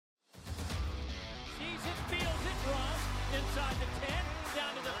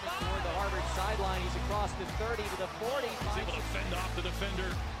sideline. He's across the 30 to the 40. He's able to fend off the defender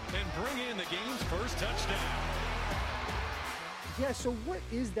and bring in the game's first touchdown. Yeah, so what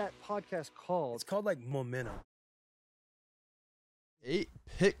is that podcast called? It's called like Momentum. 8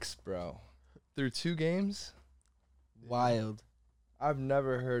 picks, bro, through 2 games. Wild. I've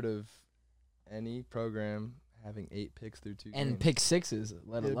never heard of any program having 8 picks through 2 games. And pick sixes,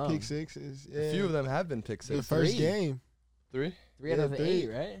 let alone. Pick sixes. Yeah. A few of them have been pick The sixes. first 3. game. 3? 3 out of 8,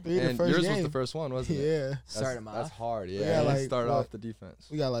 right? 3 the And first yours game. was the first one, wasn't it? Yeah. Start them off. That's hard. We Yeah, got, like, start what? off the defense.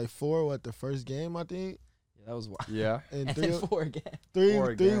 We got like 4 the first game, I think. Yeah, that was wild. Yeah. And And 3 then 4 again. three 4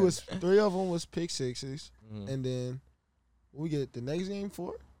 again. was 3 of them was pick sixes. Mhm. And then we get the next game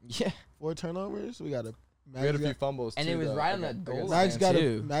 4 Yeah. turnovers. We got a We had a few Max fumbles And too, it was though, right on against- the goal against line.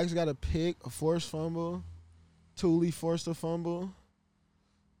 Kansas. Max got a pick, a forced fumble. Thule forced a fumble.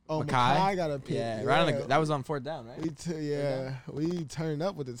 Oh, Makai got a pick. Yeah, right on the. That was on 4th down, right? We turned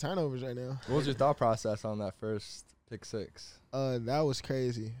up with the turnovers right now. What was your thought process on that first pick 6? That was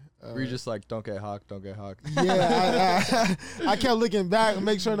crazy. Were you just like, don't get hawked, don't get hawked? Yeah, I kept looking back,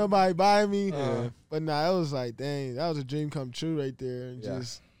 make sure nobody by me. Uh-huh. But nah, it was like, dang, that was a dream come true right there. And Yeah.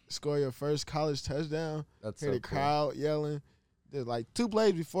 just score your first college touchdown. That's Hear so the cool. crowd yelling. There's like 2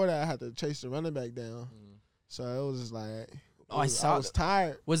 plays before that, I had to chase the running back down. Mm. So it was just like, I saw I was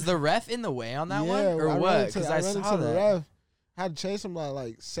tired. Was the ref in the way on that one, Yeah, or I ran what? into- Because I I ran saw into the that. ref. Had to chase him by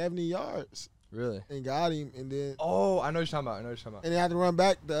like 70 yards Really? and got him, and then Oh, I know what you're talking about. and they had to run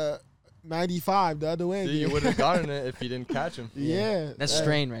back the 95 the other way. See, you again. would have gotten it if you didn't catch him. Yeah, That's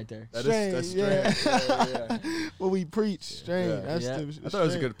strain right there. That's Strain, strange. yeah. What we preach, strain. Yeah. That's Yeah. the I thought it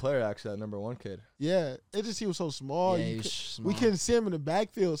was a strain. good player, actually, that number 1 kid. Yeah, it just he was so small. Yeah, you he was we small. couldn't see him in the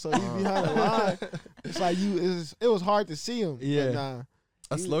backfield, so he behind the line. It's like it was hard to see him. Yeah. But nah,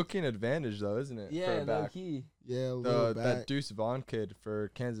 That's low-key an advantage, though, isn't it? for Yeah, a low back. key. yeah, a little That back. Deuce Vaughn kid for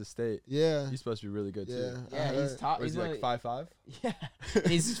Kansas State. Yeah, He's supposed to be really good, yeah. too. I Yeah, he's heard. top. Or is He's he like 5'5"? Yeah,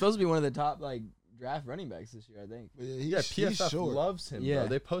 he's supposed to be one of the top like draft running backs this year, I think. But Yeah, he's PFF short. loves him, Yeah. bro.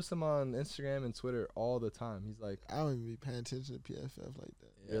 They post him on Instagram and Twitter all the time. He's like, I don't even be paying attention to PFF like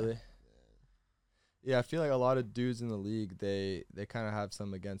that. really? Yeah, I feel like a lot of dudes in the league, they kind of have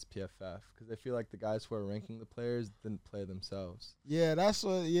some against PFF because they feel like the guys who are ranking the players didn't play themselves. Yeah, that's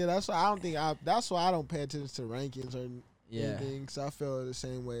what. Yeah, that's why I don't think I. That's why I don't pay attention to rankings or Yeah, anything. Cause I feel the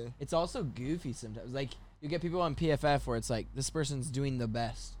same way. it's also goofy sometimes. Like you get people on PFF where it's like this person's doing the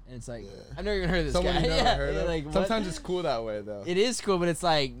best, and it's like Yeah. I've never even heard of this Someone guy. you never Yeah, heard yeah, of. like, what? Sometimes it's cool that way, though. It is cool, but it's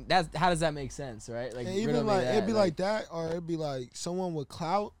like that's how does that make sense, right? Like And riddle even me like that, it'd be like that, or it'd be like someone with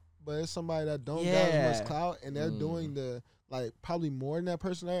clout, but it's somebody that don't got as Yeah. much clout, and they're doing the like probably more than that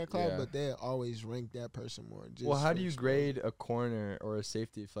person that got clout, Yeah. but they always rank that person more. Just Well, how for do you exposure. grade a corner or a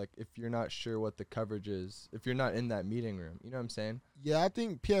safety if you're not sure what the coverage is, if you're not in that meeting room? You know what I'm saying? Yeah, I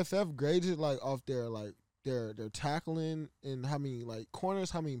think PFF grades it like off their tackling and how many like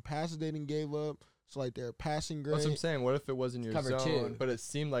corners, how many passes they didn't gave up. So like their passing grade. That's what I'm saying. What if it wasn't your Cover zone, 2. but it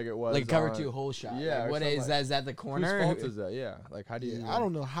seemed like it was like cover on- 2 whole shot. Yeah, like, or what something is like- that? Is that the corner? Whose fault is that? Yeah. Like, how do you? Yeah, I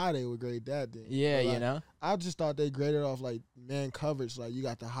don't know how they would grade that then. Yeah, But, you like, know. I just thought they graded off like man coverage. Like you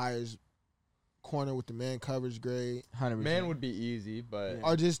got the highest corner with the man coverage grade, 100%. Man would be easy, but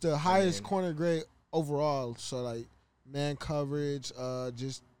or just the highest mean- corner grade overall. So like man coverage,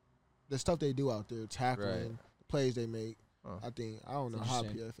 just the stuff they do out there, tackling, Right. the plays they make. Huh. I think I don't know how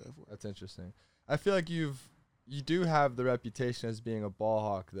Interesting. PFF works. That's interesting. I feel like you do have the reputation as being a ball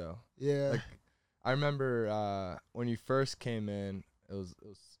hawk, though. Yeah, Like, I remember when you first came in, it was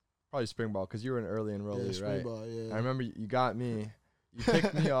probably spring ball because you were an early enrollee, yeah, spring right? ball, yeah. I remember you got me. You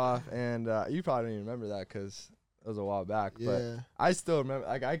picked me off, and you probably don't even remember that because it was a while back. But Yeah, I still remember,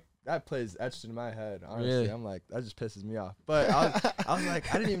 like, that play's etched in my head, honestly. Really? I'm like, that just pisses me off. But I was like,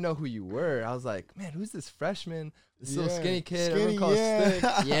 I didn't even know who you were. I was like, man, who's this freshman? This little Yeah, skinny kid. skinny, Everyone calls yeah.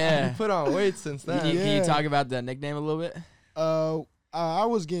 Stick. Yeah. You put on weight since then. Can you Yeah. talk about the nickname a little bit? I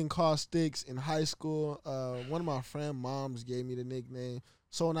was getting called Sticks in high school. One of my friend moms gave me the nickname.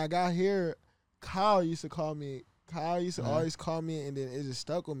 So when I got here, Kyle used to call me. Kyle used to always call me, and then it just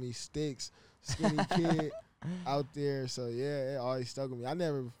stuck with me. Sticks, skinny kid out there. So yeah, it always stuck with me. I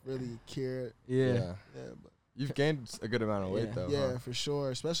never really cared. Yeah. Yeah, but You've gained a good amount of weight, Yeah. though. yeah, huh? for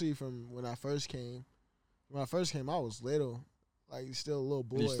sure. Especially from when I first came. When I first came, I was little, like still a little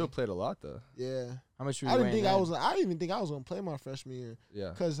boy. And you still played a lot, though. yeah. How much were you I didn't weighing think I then? was. I didn't even think I was gonna play my freshman year. Yeah.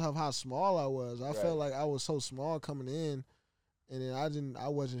 Because of how small I was. I Right. felt like I was so small coming in, and then I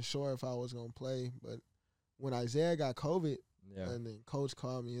wasn't sure if I was gonna play. But when Isaiah got COVID, Yeah. and then coach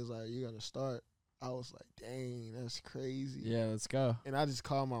called me, he was like, "You're gonna start." I was like, "Dang, that's crazy." Yeah, let's go. And I just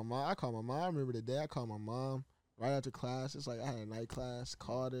called my mom. I called my mom. I remember the day I called my mom right after class. It's like I had a night class,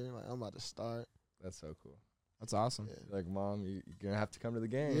 called her, like, I'm about to start. That's so cool. That's awesome. Yeah. You're like, Mom, you're going to have to come to the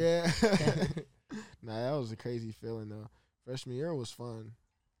game. Yeah. Nah, that was a crazy feeling, though. Freshman year was fun.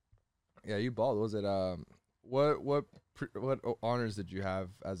 Yeah, you balled. Was it what honors did you have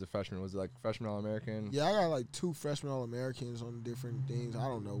as a freshman? Was it like freshman All-American? Yeah, I got like 2 freshman All-Americans on different things. I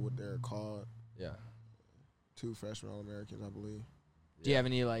don't know what they're called. Yeah. 2 freshman All-Americans, I believe. Do you have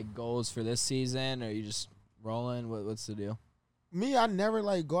any like goals for this season, or are you just rolling? What's the deal? Me, I never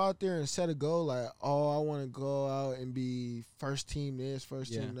like go out there and set a goal like, oh, I want to go out and be first team this,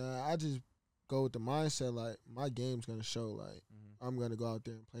 first team that. I just go with the mindset like my game's gonna show. Like I'm gonna go out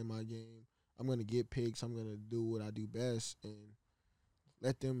there and play my game. I'm gonna get picks. I'm gonna do what I do best and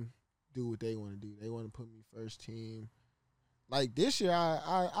let them do what they want to do. They want to put me first team. Like this year,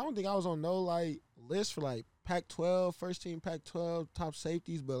 I don't think I was on no like list for like Pac-12, first team Pac-12 top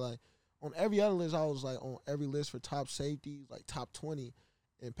safeties, but like on every other list, I was like on every list for top safeties, like top 20.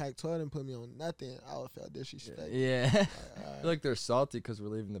 And Pac-12 didn't put me on nothing. I would felt disrespected. Yeah. Like, I feel like they're salty because we're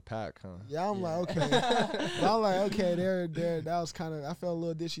leaving the pack, huh? yeah, I'm like, okay. But I'm like, okay, there. That was kind of, I felt a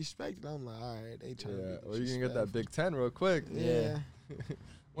little disrespected. I'm like, all right, they trying to be Well, you can get that Big Ten real quick. Yeah.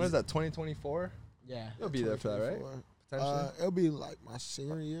 When is that, 2024? Yeah. You'll be there for that, right? 2024. Potentially? It'll be like my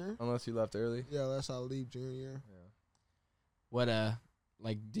senior year. Unless you left early. Yeah, unless I leave junior year. What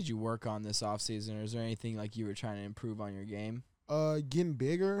like did you work on this off season, or is there anything like you were trying to improve on your game? Getting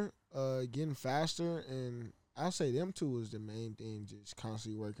bigger, getting faster, and I'll say them 2 was the main thing. Just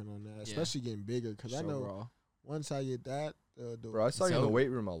constantly working on that, especially getting bigger. Because I know Raw. once I get that, Bro, I saw you in the weight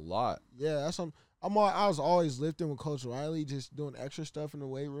room a lot. yeah, that's I was always lifting with Coach Riley, just doing extra stuff in the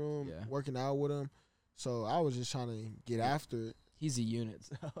weight room, Yeah. working out with him. So I was just trying to get after it. He's a unit.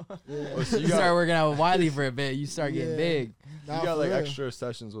 So. Yeah. Oh, so you you got- start working out with Wiley for a bit, you start getting Yeah. big. Nah, You got for like real. extra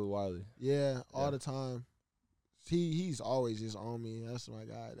sessions with Wiley. Yeah, all Yeah. the time. He's always just on me. That's my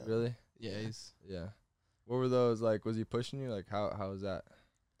guy. Though. Really? Yeah, he's Yeah. What were those like? Was he pushing you? Like how was that?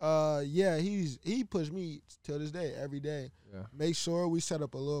 Yeah, he pushed me till this day, every day. Yeah. Make sure we set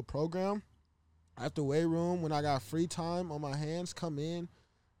up a little program after weight room. When I got free time on my hands, come in,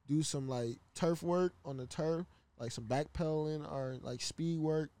 do some like turf work on the turf, like some backpedaling or like speed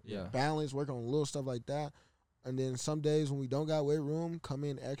work, Yeah. balance, work on little stuff like that. And then some days when we don't got weight room, come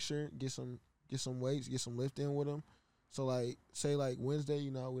in extra, get some weights, get some lift in with them. So like say like Wednesday, we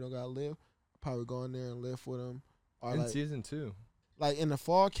don't got to lift, probably go in there and lift with them. Or In like, season 2. like in the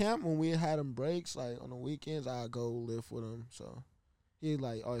fall camp when we had them breaks, like on the weekends, I go lift with him. So he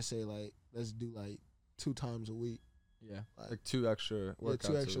like always say like let's do like 2 times a week, yeah. Like 2 extra workouts.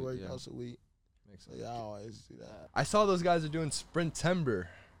 2 extra a week, workouts a week. Makes So sense. yeah, I always do that. I saw those guys are doing Sprint Timber.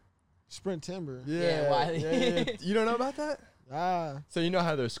 Sprint timber. Wiley. You don't know about that? So you know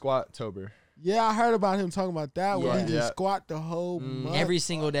how they're squat tober. Yeah, I heard about him talking about that. Where Yeah. he just squat the whole month, Every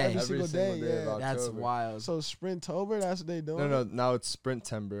single day. Every single day. of Yeah. That's October. wild. So Sprintober, that's what they doing. No, now it's Sprint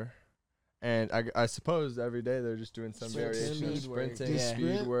Timber. And I suppose every day they're just doing some Sprint variation of speed work. sprinting, Just speed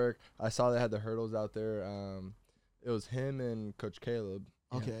sprint? work. I saw they had the hurdles out there. It was him and Coach Caleb,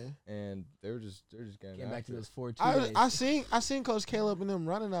 Okay. and they're just getting Getting back after to it. those 4-2 I days. seen Coach Caleb and them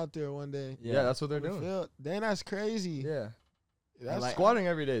running out there one day. Yeah, that's what they're on the doing. field. Dang, that's crazy. Yeah, That's like- squatting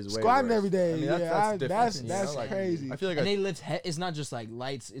every day is way squatting worse. every day. I mean, yeah, different, you know, that's like, crazy. I feel like And they lift. It's not just like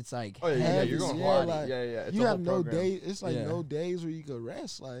lights. It's like oh yeah, heavy, you're going yeah, hard. like, yeah. It's You a have whole no program. days. It's like Yeah. no days where you could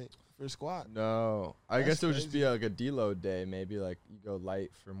rest, like for squat. No, I That's guess it would just be crazy. like a deload day. Maybe like you go light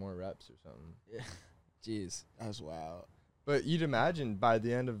for more reps or something. Jeez. That's wild. But you'd imagine by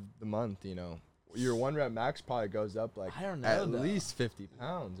the end of the month, your 1 rep max probably goes up like I don't know, at though. least 50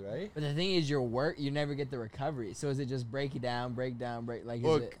 pounds, right? But the thing is, your work, you never get the recovery. So is it just break it down, break? Like,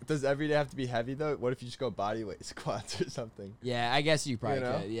 Well, is it? does every day have to be heavy though? What if you just go body weight squats or something? Yeah, I guess you probably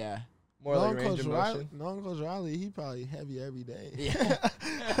know? could. Yeah. More like range of motion. Coach Riley, he probably heavy every day. Yeah.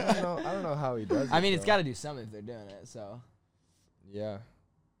 I don't know how he does it. I mean, it's though. got to do something if they're doing it. So Yeah,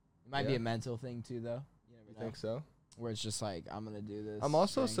 it might be Yeah. a mental thing too, though. You never you know. think so? Where it's just like, I'm gonna do this. I'm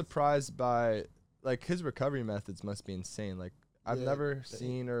also strength. surprised by like his recovery methods must be insane. Like I've Yeah, never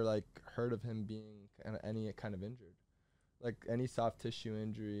seen or like heard of him being any kind of injured, like any soft tissue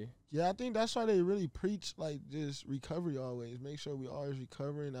injury. Yeah, I think that's why they really preach like just recovery always. Make sure we always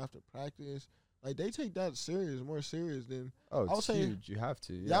recovering after practice. Like they take that serious, more serious than Oh, I would it's say- huge. You have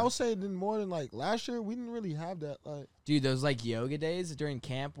to. yeah. I would say than more than like last year. We didn't really have that. Like Dude, those like yoga days during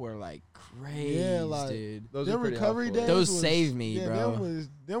camp were like crazy, like- dude. Those are them pretty recovery helpful. days. Those was- saved me, yeah, bro.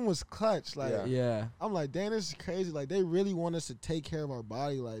 Them was clutch. Like Yeah. Yeah. I'm like, damn, this is crazy. Like they really want us to take care of our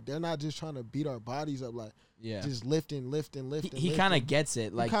body. Like they're not just trying to beat our bodies up. Like Yeah. just lifting. He kind of gets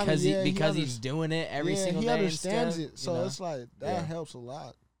it, like kinda- yeah, because he he's doing it every yeah, single he day. and understands stuff, it, so you know? it's like that Yeah. helps a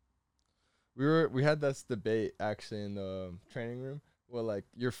lot. We had this debate actually in the training room. Well, like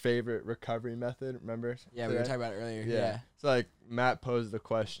your favorite recovery method, remember? Yeah, we were today? talking about it earlier. Yeah. Yeah. So like Matt posed the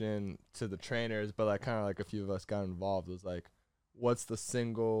question to the trainers, but like kind of like a few of us got involved. It was like, what's the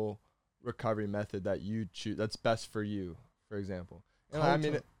single recovery method that you choose that's best for you, for example? And I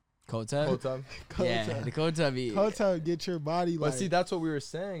mean, Cold tub. cold tub. Yeah, the cold tub. Cold tub get your body But like see, that's what we were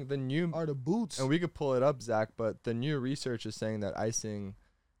saying. The new are the boots. and we could pull it up, Zach. But the new research is saying that icing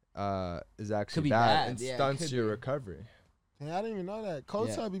is actually be bad bad. and Yeah, it stunts could your be. recovery. Man, I didn't even know that. Cold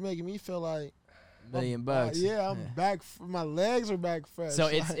Yeah. tub be making me feel like $1,000,000. yeah, I'm back. My legs are back fresh. So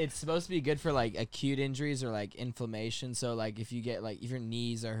Like, it's supposed to be good for like acute injuries or like inflammation. So like if you get like if your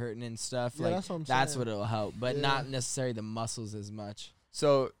knees are hurting and stuff, Yeah, like that's what I'm that's saying. what it'll help, but Yeah. not necessarily the muscles as much.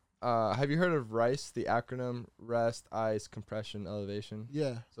 So, have you heard of RICE? The acronym: rest, ice, compression, elevation.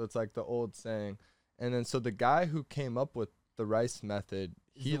 yeah, So it's like the old saying. And then so the guy who came up with the RICE method,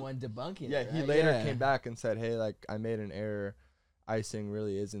 He's the one debunking yeah, it. he right? later Yeah. came back and said, "Hey, like I made an error. Icing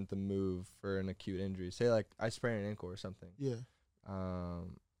really isn't the move for an acute injury. Say like I sprain an ankle or something. yeah.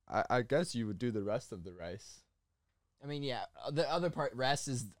 I guess you would do the rest of the RICE, I mean, yeah, the other part rest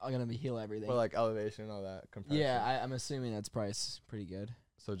is gonna be heal everything. but like elevation and all that compression. yeah, I'm assuming that's probably pretty good.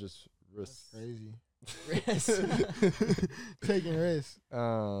 So just That's crazy. Rest. Taking risks.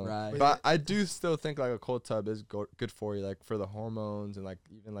 Right. But I do still think like a cold tub is good for you, like for the hormones and like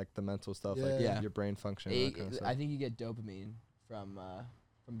even like the mental stuff, like Yeah. your brain function. And that kind of stuff. I think you get dopamine from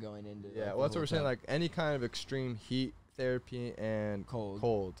going into Yeah, like, well, that's the what we're whole saying. tub. Like any kind of extreme heat therapy and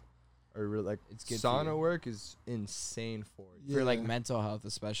Cold. or really like It's good for sauna you. work is insane for you. for like Yeah. mental health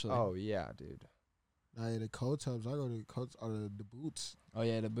especially. Oh yeah, dude. Nah, yeah, the cold tubs. I go to the cold or the boots. Oh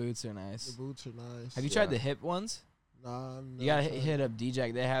yeah, the boots are The nice. boots are nice. Have you Yeah. tried the hip ones? Nah, I'm You gotta hit up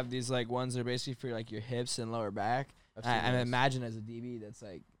DJAC. They have these like ones that are basically for like your hips and lower back. I've I seen those. imagine as a DB, that's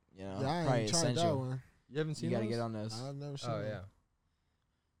like Yeah, I probably ain't tried that essential. one. You haven't You seen gotta those? get on those. I've never seen. Oh one. yeah,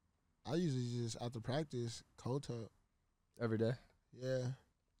 I usually just after practice cold tub. every day. Yeah.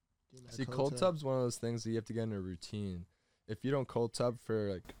 Get that See, cold tub's one of those things that you have to get in a routine. If you don't cold tub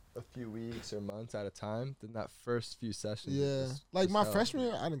for like a few weeks or months at a time, then that first few sessions. Yeah, is like just my hell. freshman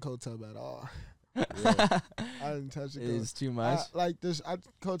year, I didn't cold tub at all. Really? I didn't touch It it. is too much. Like this, I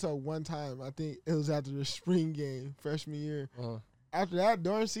cold tub one time. I think it was after the spring game freshman year. Uh-huh. After that,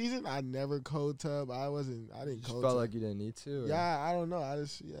 during season, I never cold tub. I You didn't just cold felt tub. like you didn't need to. Or? Yeah, I don't know. I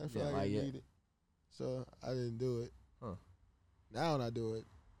felt Didn't like I like didn't it. need it, so I didn't do it. Huh. Now I do it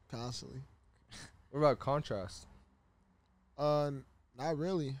constantly. What about contrast? Not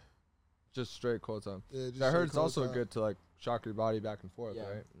really. Just straight cold tub. Yeah, just I heard straight it's cold also tub. good to like shock your body back and forth, Yeah.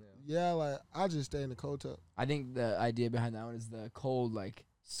 right? Yeah, like I just stay in the cold tub. I think the idea behind that one is the cold like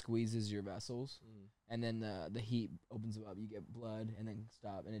squeezes your vessels, and then the heat opens them up. You get blood, and then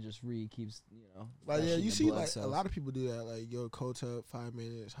stop, and it just keeps Like yeah, flushing you the see blood like cells. a lot of people do that. Like yo, cold tub 5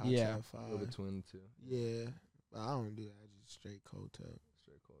 minutes, hot Yeah. tub Go 5. between the two. Yeah, but I don't do that. I just straight cold tub.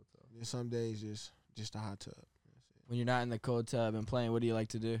 Straight cold tub. Then some days just a hot tub. When you're not in the cold tub and playing, what do you like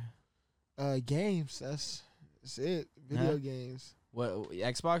to do? Games. That's it. Video Huh? games. What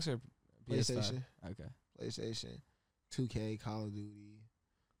Xbox or PS5? PlayStation. Okay. PlayStation. 2K, Call of Duty.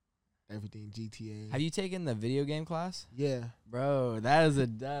 Everything. GTA. Have you taken the video game class, Yeah. bro? That is a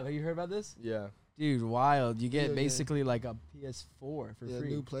dub. Have you heard about this, Yeah. dude? Wild. You get Video game. basically like a PS4 for Yeah. free,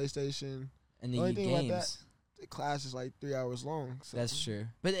 New PlayStation. and then Only you get thing about games. The class is like 3 hours long. So. That's true,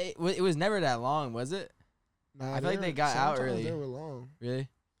 but it was never that long, was it? Nah, I feel like they got out sometimes early. They were long. Really?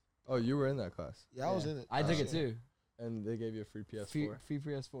 Oh, you were in that class, Yeah, I was in it. I took last it year. too. and they gave you a free PS4. Free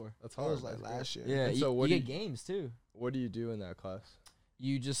PS4. That's That hard. was like That's great. last year. Yeah, And you, so what you do get games too. What do you do in that class?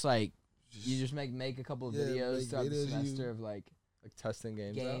 You just like you just make a couple of Yeah, videos make throughout the videos, semester of like Like testing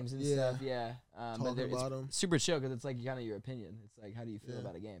games. games and Yeah. stuff. Yeah, but Talking it's about 'em. super chill because it's like kind of your opinion. It's like how do you feel Yeah.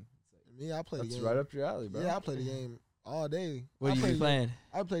 about a game? It's like, Me, I play That's the game. right up your alley, bro. Yeah, I play the game all day. what I do you play be the game- playing?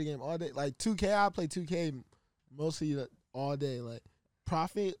 I play the game all day. Like 2K, I play 2K mostly all day. Like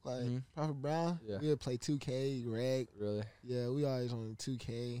Prophet, like Mhm. Prophet Brown, Yeah. we'll play 2K, Reg. Really? Yeah, we always on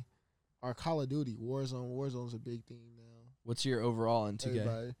 2K. Our Call of Duty, Warzone. Warzone's a big thing now. What's your overall in 2K?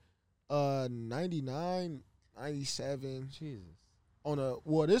 Everybody. 99, 97. Jesus.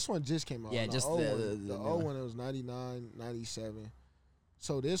 This one just came out. Yeah, The just old the- one, the the new old one. one, it was 99, 97.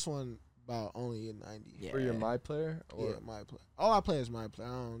 So this one about only a 90. Yeah. For your my player? Or Yeah, my play. All I play is my play. I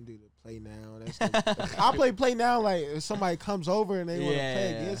don't do the play now. That's I play now like if somebody comes over and they want to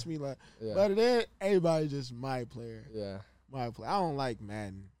play Yeah. against me. Like, yeah. but then everybody just my player, yeah. my play. I don't like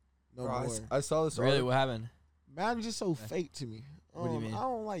Madden. no Bro, more. I saw this. Really, article- what happened? Madden's just so fake to me. What do you mean? I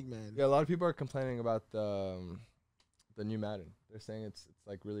don't like Madden. Yeah, a lot of people are complaining about the new Madden. They're saying it's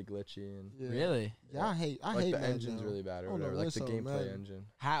like really glitchy and Yeah. Really? Yeah, I hate like Madden. the engine's now. really bad I or don't know whatever, like what's the up, gameplay man. engine.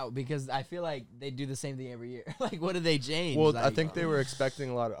 How? Because I feel like they do the same thing every year. Like, what do they change? Well, like, I think they were expecting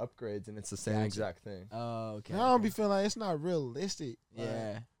a lot of upgrades, and it's the same Gotcha. exact thing. Oh, okay. Now I don't be feeling like it's not realistic. Like,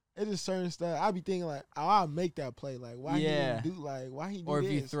 Yeah. it's just certain stuff. I be thinking like, oh, I'll make that play. Like, why Yeah. he do like why he do Or if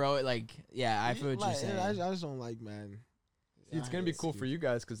this? you throw it, like, yeah, I feel what Like, you're saying. I just don't like Madden. See, it's gonna be cool for you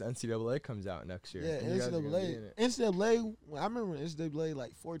guys because NCAA comes out next year. Yeah, and you guys are gonna be in it. NCAA. I remember when NCAA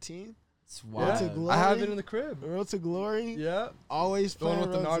like 14. It's Road wild. to Yeah. Glory. I have it in the crib. Road to Glory. Yeah, Always The one playing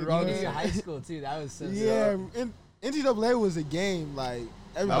with the Road Nard to You Robinson. knew Glory. high school, too. That was so sick. Yeah, NCAA was a game. Like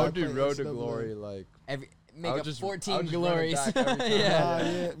everybody I would do played Road to NCAA. Glory like. Make would up just- I 14 would just run it glories. back every time. yeah.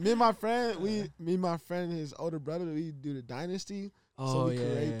 Yeah. Me and my friend, and his older brother, we do the dynasty. So Oh, we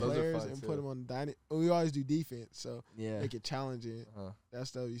yeah. create Those are players fun, and too. put them on the dynasty. We always do defense, so Yeah. make it challenging. Uh, That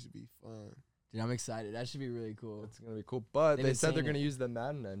stuff used to be fun. Dude, I'm excited. That should be really cool. it's gonna be cool, but They've they been said they're saying gonna it. use the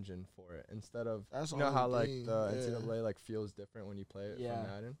Madden engine for it instead of That's you the know how only like thing, the yeah. NCAA like feels different when you play it Yeah.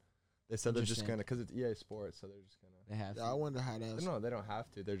 from Madden. They said they're just Interesting. gonna because it's EA Sports, so they're just gonna. They have Yeah, I to. wonder how that's. No, they don't have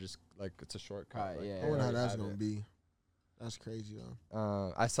to. They're just like it's a shortcut. Right, like, yeah. they I wonder how already that's have gonna it. be. That's crazy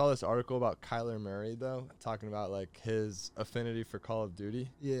though. I saw this article about Kyler Murray though, talking about like his affinity for Call of Duty,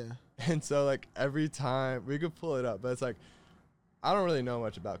 Yeah. and so like every time we could pull it up, but it's like I don't really know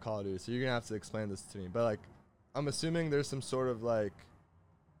much about Call of Duty, so you're gonna have to explain this to me. But like I'm assuming there's some sort of like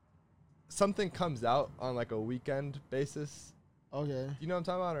something comes out on like a weekend basis. Okay. You know what I'm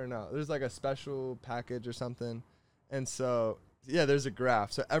talking about or no? There's like a special package or something, and so yeah, there's a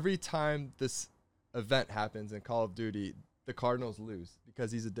graph. So every time this event happens in Call of Duty, the Cardinals lose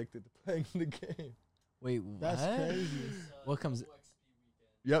because he's addicted to playing the game. Wait, what? That's crazy. What comes?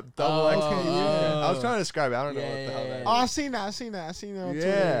 Yep, double Oh, XP. yeah. I was trying to describe it. I don't know what Yeah, the hell yeah, that yeah. Oh, is. I seen that. I seen that on Twitter.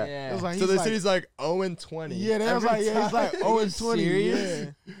 Yeah. It was like, So they he's said he's like 0-20. yeah, they was every like, yeah, he's like time. 0 and 20.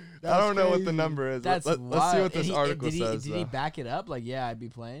 serious? Yeah. I don't know what the crazy. number is. That's Let's wild. see what this And article did says. Did he though. back it up? Like, yeah, I'd be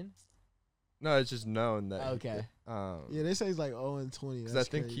playing. No, it's just known that. Okay. Yeah, they say he's like 0 and 20. Because That's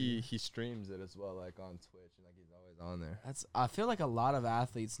I think crazy. he streams it as well, like on Twitch, and like he's always on there. That's. I feel like a lot of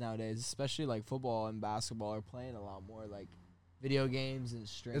athletes nowadays, especially like football and basketball, are playing a lot more like video games and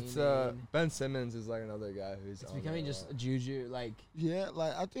streaming. It's Ben Simmons is like another guy who's. It's on becoming there a just lot. a juju. Like, Yeah,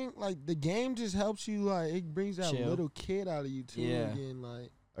 like I think like the game just helps you, like it brings that Chill. little kid out of you too. Yeah. Again, like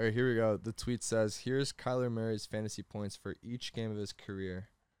All right, here we go. The tweet says, "Here's Kyler Murray's fantasy points for each game of his career.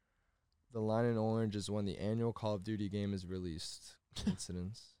 The line in orange is when the annual Call of Duty game is released.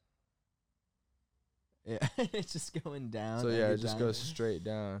 Coincidence? yeah, it's just going down. So like yeah, a it just giant- goes straight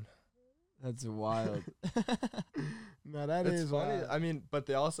down. That's wild. no, that It's is funny. wild. I mean, but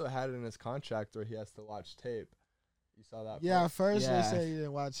they also had it in his contract where he has to watch tape. You saw that? Yeah, at part? first Yeah. they say you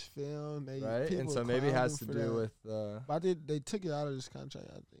didn't watch film. They Right, and people so maybe it clowned has to him for do that. with. But they took it out of this contract.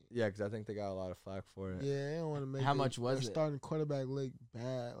 I think. Yeah, because I think they got a lot of flack for it. Yeah, they don't want to make. How much was their it? starting quarterback look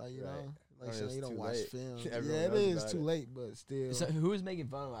bad? Like you Right. know, I like mean, saying it's you don't too watch late. film. Everyone Yeah, it knows is about too it. late, but still. So who was making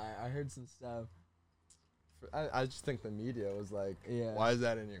fun of it? I heard some stuff. I just think the media was like, Yeah. why is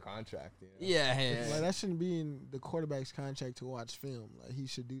that in your contract? You know? Yeah. Like that shouldn't be in the quarterback's contract to watch film. Like he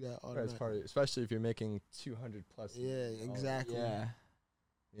should do that all Right, the it's time. part of, especially if you're making 200 plus. Yeah, million dollars. exactly. Yeah.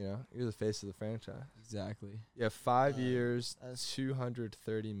 You know, you're the face of the franchise. Exactly. Yeah, 5 Uh, years, that's-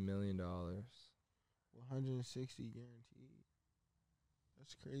 $230 million. 160 guaranteed.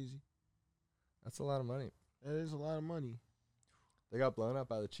 That's crazy. That's a lot of money. That is a lot of money. They got blown up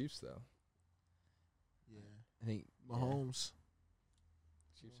by the Chiefs though. Yeah. I think Mahomes.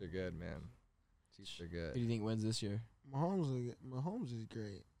 Chiefs are good, man. Chiefs are Who do good. you think wins this year? Mahomes is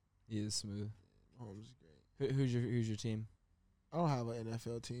great. He is smooth. Mahomes is great. Who's your team? I don't have an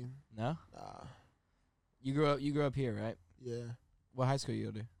NFL team. No? Nah. You grew up here, right? Yeah. What high school you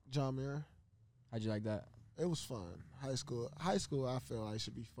go to? John Muir. How'd you like that? It was fun. High school, I feel like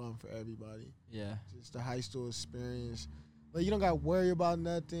should be fun for everybody. Yeah. Just the high school experience. Like you don't got to worry about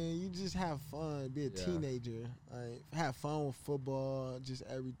nothing. You just have fun. Be a Yeah. teenager. Like have fun with football. Just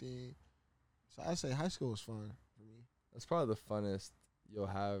everything. So I say high school was fun for me. That's probably the funnest you'll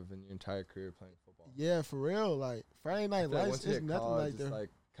have in your entire career playing football. Yeah, for real. Like Friday I night feel like lights once you is hit nothing college, like it's that. like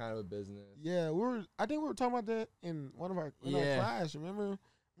kind of a business. Yeah, I think we were talking about that in one of our Yeah. class. Remember,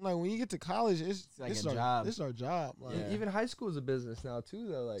 like when you get to college, it's like this a is job. This is our job. Like, Yeah. Even high school is a business now too,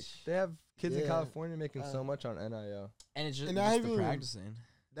 though. Like they have kids in Yeah. California making so Uh, much on NIL. And it's just, And I just the haven't even- practicing.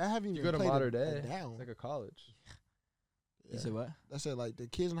 that haven't You even go to played modern it day, down. it's like a college. You said what? That's it. Like the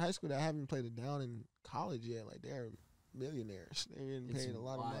kids in high school that haven't played it down in college yet. Like they're millionaires. They're getting It's paid a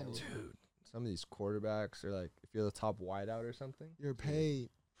lot of money. wild. Dude, some of these quarterbacks are like, if you're the top wideout or something, You're paid in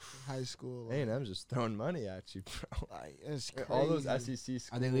high school. Like, A&M's just throwing money at you, bro. like, it's crazy. All those SEC schools.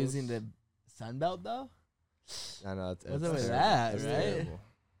 Are they losing the Sun Belt though? I know. It's What's up with terrible. that, It's right? terrible.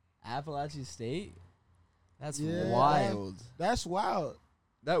 Appalachian State? That's Yeah, wild. That's wild.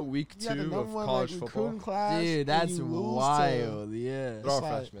 That week You got the 2 number of one college like, football. recruiting class. Dude, and that's you lose to- wild. Yeah. They're all It's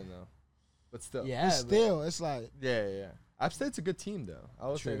like- freshmen though, but still. Yeah. But still, it's like Yeah. App State's a good team though. I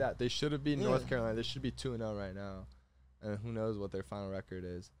will say True. that they should have beaten Yeah. North Carolina. They should be 2-0 right now, and who knows what their final record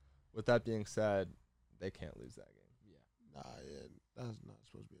is. With that being said, they can't lose that game. nah, yeah, that's not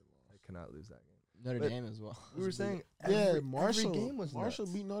supposed to be a They loss. cannot lose that game. Notre But Dame as well. We were saying Yeah, every Marshall. game was Marshall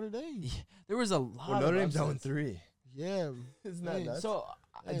nuts. beat Notre Dame. There was a lot Well, of Notre Dame's upsets. 0-3. Yeah, Isn't that Hey, nuts? So,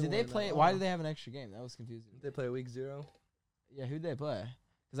 They did they won play? that Why one. did they have an extra game? That was confusing. Did they play week 0? Yeah, who'd they play?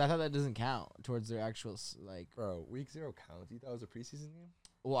 Because I thought that doesn't count towards their actual, like. Bro, week 0 counts. You thought it was a preseason game?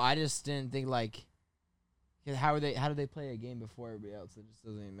 Well, I just didn't think, like. Yeah, how did they play a game before everybody else? It just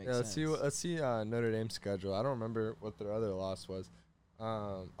doesn't even make Yeah, sense. let's see Notre Dame's schedule. I don't remember what their other loss was.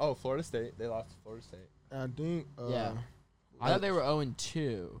 Florida State. They lost to Florida State. I think. Yeah. I thought they were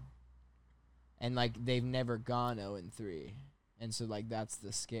 0-2. And, like, they've never gone 0-3. And so, like, that's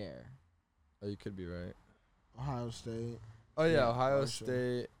the scare. Oh, you could be right. Ohio State. Oh yeah, Yeah, Ohio Marshall.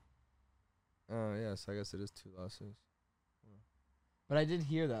 State. Oh yes, I guess it is 2 losses. But I did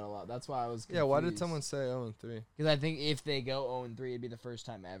hear that a lot. That's why I was confused. Yeah, why did someone say 0-3? Because I think if they go 0-3, it'd be the first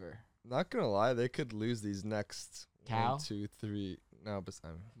time ever. Not gonna lie, they could lose these next Cal? 1, 2, 3. No, but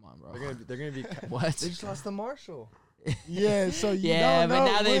Come on, bro. they're gonna be. What? They just lost to Marshall. Yeah, so you Yeah, don't but know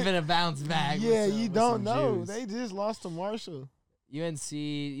now they've when- been a bounce back. Yeah, with you some don't know. juice. They just lost to Marshall.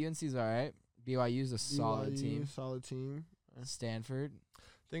 UNC's all right. BYU's a solid BYU, team. Solid team. Stanford.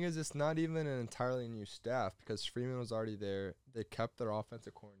 Thing is, it's not even an entirely new staff because Freeman was already there. They kept their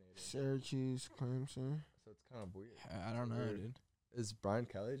offensive coordinator, Syracuse, Clemson. so it's kind of weird. I don't know, Weird. dude. Is Brian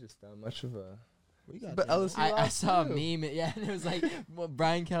Kelly just that much of a? We got But that. LSU I lost saw a too. meme. Yeah, and it was like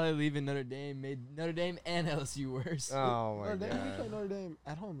Brian Kelly leaving Notre Dame made Notre Dame and LSU worse. Oh my Notre Dame, we play god! Notre Dame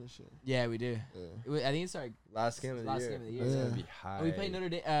at home this year. Yeah, we do. Yeah. I think it's like Last game of the Last year. game of the year, It's yeah. gonna be high. we played Notre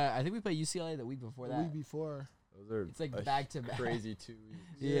Dame. I think we played UCLA the week before The that. week before. Those are It's like a back to back. crazy 2 weeks.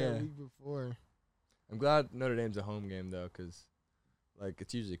 Yeah. week before. I'm glad Notre Dame's a home game though, cause like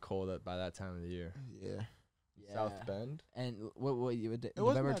it's usually cold by that time of the year. Yeah. Yeah. South Bend. And what wasn't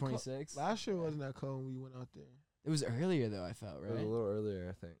November that cold. 26th? Last year wasn't that cold when we went out there. It was earlier though. I felt It was right. a little earlier,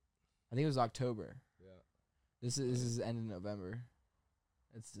 I think. I think it was October. Yeah. This is the end of November.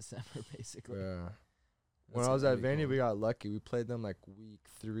 It's December basically. Yeah. When That's I was gonna at be Vandy, cold. we got lucky. We played them like week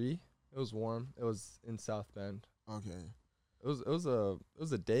 3. It was warm. It was in South Bend. Okay. It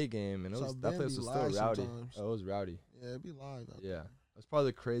was a day game, and South that Bend place be was still live rowdy. sometimes. Oh, it was rowdy. Yeah, it'd be live out Yeah, there. it was probably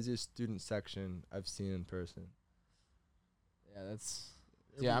the craziest student section I've seen in person. Yeah, that's.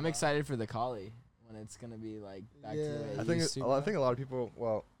 It'd Yeah, be I'm live. excited for the Collie when it's gonna be like back to the way Yeah. it I think used to, I bro. think a lot of people.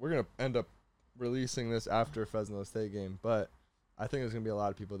 Well, we're gonna end up releasing this after Fresno State game, but I think there's gonna be a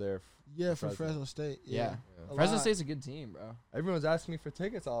lot of people there. Yeah, for Fresno. Fresno State. Yeah. A Fresno lot. State's a good team, bro. Everyone's asking me for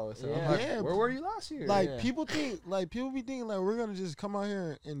tickets all of a sudden. Yeah. I'm like, Yeah, where were you last year? Like Yeah. people be thinking like we're gonna just come out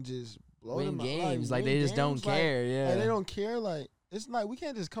here and just blow Win them out, games, like win they just don't games, like- care. Yeah, Like, they don't care. Like it's like we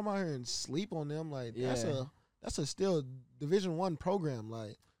can't just come out here and sleep on them. Like Yeah. that's a still Division I program.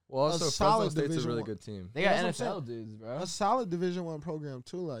 Like well, also Fresno solid State's a Division really one. good team. They Yeah, got that's what I'm NFL dudes, bro. a solid Division I program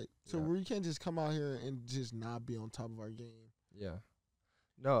too. Like so Yeah. we can't just come out here and just not be on top of our game. Yeah.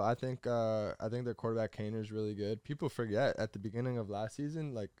 No, I think their quarterback Kaner is really good. People forget at the beginning of last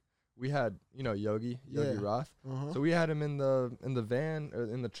season, like we had Yogi Yeah. Roth. Uh-huh. So we had him in the van or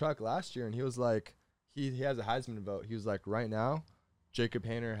in the truck last year, and he was like, he has a Heisman vote. He was like, right now, Jacob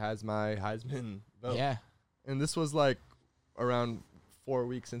Haener has my Heisman vote. Yeah, And this was like around 4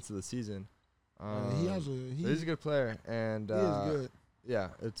 weeks into the season. He's a good player, and he is good. yeah,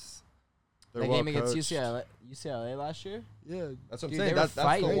 it's they're that well game against coached. UCLA last year. Yeah. That's what I'm Dude, saying. they were That's the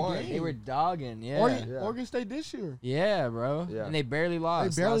fighting. one. They were dogging. Yeah, Oregon, Yeah. Oregon State this year. yeah, bro. Yeah. And they barely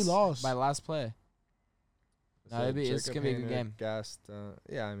lost. barely lost. by last play. No, So it's Jacob gonna be a good Haener game. Gassed.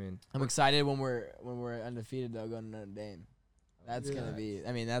 Yeah, I mean, I'm excited when we're undefeated though, going to Notre Dame. That's Yeah. gonna be.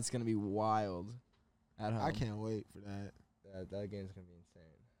 I mean, that's gonna be wild. At home. I can't wait for that. that game's gonna be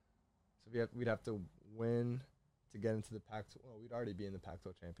insane. So we'd have to win to get into the Pac-12. Well, we'd already be in the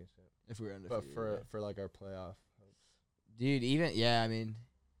Pac-12 championship, if we were undefeated. but for like our playoff hopes, dude, I mean,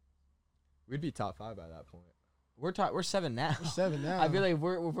 we'd be top 5 by that point. we're 7 now. We're 7 now. I feel like if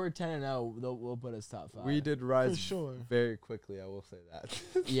we're 10-0, we'll put us top 5. We did rise for sure. very quickly. I will say that.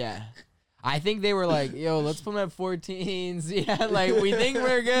 Yeah, I think they were like, yo, let's put them at 14s. Yeah, like we think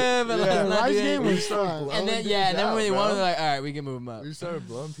we're good, but let's not Rice do game anything. was fun. And then and then when they won, they're like, all right, we can move them up. We started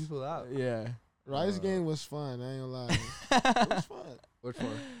blowing people out. Yeah. Rice game was fun. I ain't gonna lie. It was fun. Which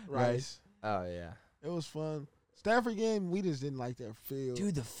one? Rice. Oh yeah. It was fun. Stafford game, we just didn't like their field.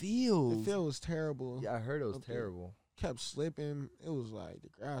 Dude, the the field. field was terrible. Yeah, I heard it was Okay. terrible. Kept slipping. It was like the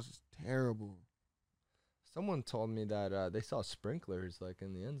grass was terrible. Someone told me that they saw sprinklers like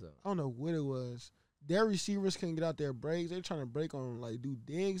in the end zone. I don't know what it was. Their receivers couldn't get out their breaks. They're trying to break on like do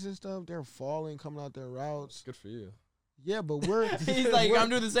digs and stuff. They're falling, coming out their routes. Good for you. Yeah, but we're He's like, I'm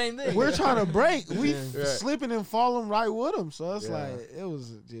doing the same thing. we're trying to break. We Right. slipping and falling right with them. So it's Yeah. like it was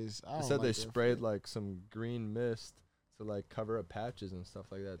just. I They don't said like they their sprayed field. like some green mist to like cover up patches and stuff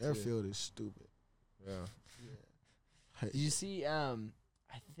like that Their too. field is stupid. Yeah. Did you see? I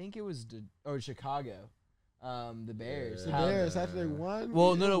think it was Chicago. The Bears. The How- Bears after they won.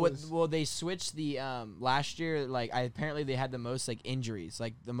 Well, it no. was- Well, they switched the last year. Like, apparently they had the most like injuries.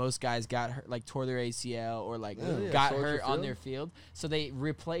 Like the most guys got hurt, like tore their ACL or like Really? Yeah, got Soldier hurt on Field? their field. So they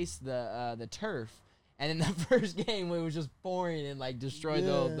replaced the turf. And in the first game, it was just pouring and like destroyed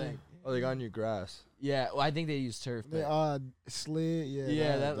the whole Yeah. thing. Oh, they got new grass. Yeah, well, I think they used turf. They But slid. Yeah.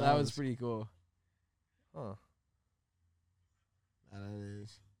 yeah, that was pretty cool. Huh. Nah, that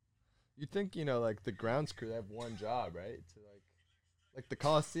is. You think, like the grounds crew, they have one job, right? To like the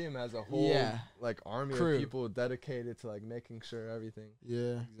Coliseum has a whole Yeah. like army Crew. of people dedicated to like making sure everything.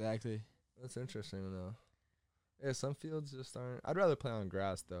 Yeah. Exactly. That's interesting though. Yeah, some fields just aren't. I'd rather play on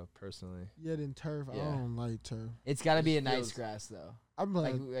grass though, personally. Yeah, then turf. Yeah. I don't like turf. It's got to be a Just nice feels- grass though. I'm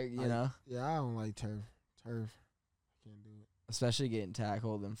Like, like, you know, yeah, I don't like turf. Turf. Can't do it. especially getting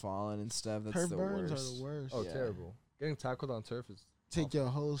tackled and falling and stuff. That's Turf the burns worst. are the worst. Oh, Yeah. terrible. Getting tackled on turf is. Take your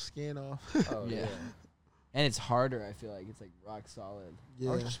whole skin off. Oh Yeah. yeah. And it's harder. I feel like it's like rock solid.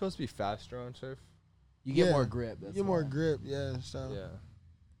 Yeah. Aren't you supposed to be faster on turf? You get Yeah. more grip. That's Get more why. grip. Yeah. So. Yeah.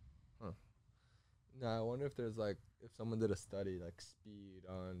 Huh. Now I wonder if there's like if someone did a study like speed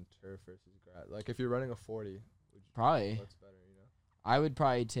on turf versus grass. Like if you're running a 40, would you Probably. what's better? I would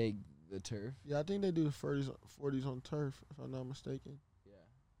probably take the turf. Yeah, I think they do the 40s on turf, if I'm not mistaken. Yeah.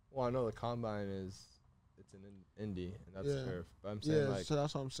 Well, I know the combine it's an Indy and that's Yeah. turf. But I'm saying Yeah, like so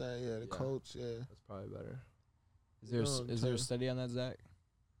that's what I'm saying. Yeah, the Yeah. coach. Yeah. that's probably better. Is there on is there a turf. study on that, Zach?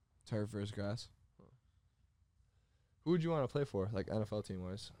 Turf versus grass. Who would you want to play for, like NFL team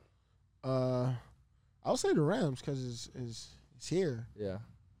wise? I would say the Rams because it's here Yeah.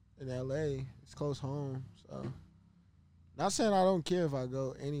 in LA. It's close home. So, not saying I don't care if I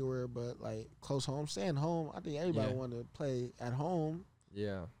go anywhere, but like close home, staying home. I think everybody Yeah. want to play at home,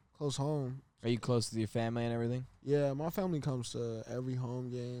 Yeah. close home. Are you close to your family and everything? Yeah, my family comes to every home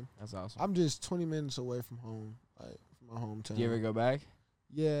game. That's awesome. I'm just 20 minutes away from home, like from my hometown. Do you ever go back?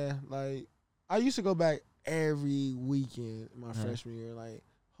 Yeah, like I used to go back every weekend in my Uh-huh. freshman year. Like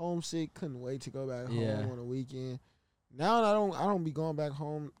homesick, couldn't wait to go back Yeah. home on a weekend. Now I don't be going back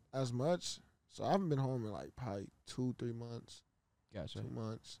home as much. So I haven't been home in like probably 2-3 months, Gotcha. 2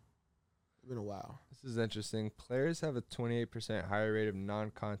 months. It's been a while. This is interesting. Players have a 28% higher rate of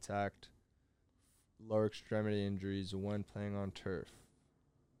non-contact lower extremity injuries when playing on turf.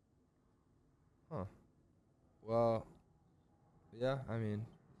 Huh. Well, yeah, I mean,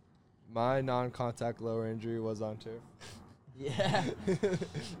 my non-contact lower injury was on turf. Yeah.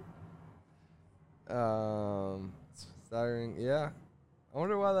 Staggering. Yeah. I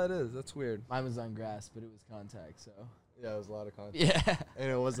wonder why that is. That's weird. Mine was on grass, but it was contact. So. Yeah, it was a lot of contact. Yeah.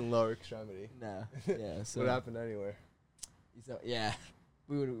 And it wasn't lower extremity. No. Yeah. So. What happened anywhere? So yeah,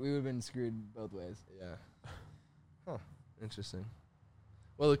 we would have been screwed both ways. Yeah. Huh. Interesting.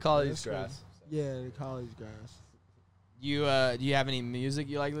 Well, the college That's grass. Yeah, the college guys. You do you have any music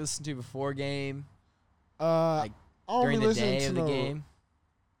you like to listen to before game? I don't During be the listening day to of the no- game?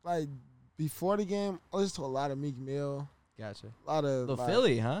 Like before the game, I listen to a lot of Meek Mill. Gotcha. A lot of Little like,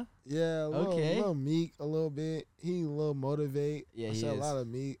 Philly, huh? Yeah, a little, Okay. little Meek, a little bit. He a little motivate. Yeah, I he said is. a lot of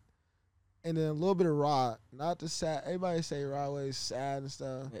Meek. And then a little bit of Rod. Not the sad. Everybody say Rod always sad and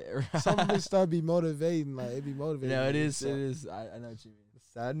stuff. Some of this stuff be motivating. Like, it be motivating. No, it me, is. so- It is. I know what you mean.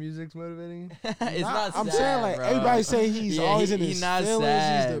 Sad music's motivating. It's not. I'm sad, saying, like, bro. everybody say he's Yeah, always in he's his not feelings.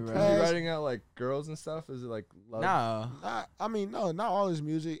 sad, He's bro. Is he depressed. writing out like girls and stuff? Is it like love? No. No, not all his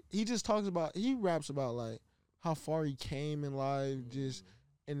music. He just talks about, he raps about, like, how far he came in life, just,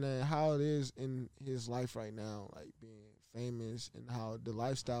 and then how it is in his life right now, like, being famous, and how the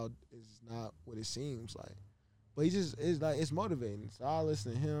lifestyle is not what it seems like. But he just, it's like, it's motivating. So I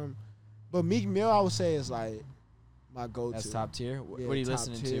listen to him. But Meek Mill, I would say, is, like, my go-to. That's top tier. Yeah, What are you top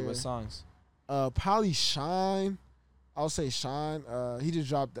listening to? tier. What songs? Probably Shine. I'll say Sean. He just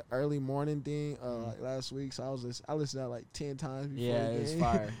dropped the early morning thing like last week, so I listened to that like 10 times before Yeah, the it was game.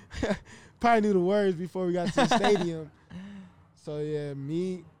 fire. Probably knew the words before we got to the stadium. So yeah,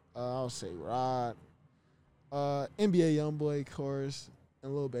 me. I'll say Rod. NBA YoungBoy chorus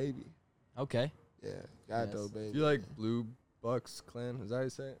and Lil Baby. Okay. Yeah, got Yes. Lil Baby. You like Blue Bucks Clan? Is that how you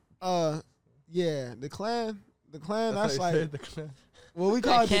say it? Yeah, the clan. That's how like you say it, the Clan. well, we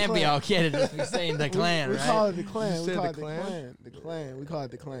call That it the can't clan. be okay to just be saying the clan, we right? call it the clan. You We say call the it the clan? clan. The clan. We call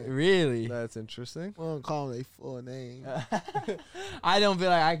it the clan. Really? That's interesting. We don't call them their full name. I don't feel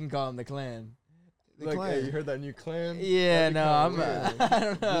like I can call him the clan. The Like, clan. hey, you heard that new Clan? Yeah, That'd be no, kinda I'm. weird. I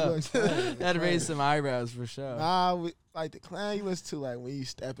don't know. Blue Bucks Clan, the That'd raise clan. some eyebrows for sure. Nah, like the clan you listen to like when you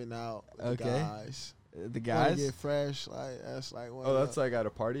stepping out with the Okay. guys. The Wanna guys. get fresh, like that's like one Oh, of that's the, like at a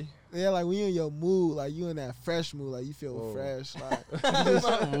party? yeah, like when you in your mood, like you in that fresh mood, like you feel Whoa. fresh, like you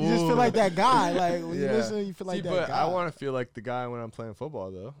just feel like that guy, like when you Yeah. listen, you feel like See, that but guy. I want to feel like the guy when I'm playing football,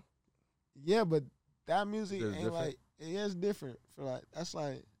 though. Yeah, but that music It's ain't different? like it is different for like that's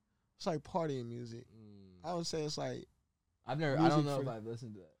like it's like partying music. I would say it's like I don't music know for if the- I've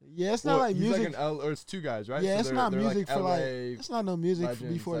listened to that. yeah, it's Well, not like he's music. like an L, or it's two guys, right? Yeah, So it's they're- not they're music for like LA it's not no music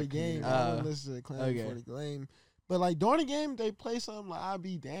legends before the that game. can- I don't listen to the clan before okay. the game. But like during the game, they play something like I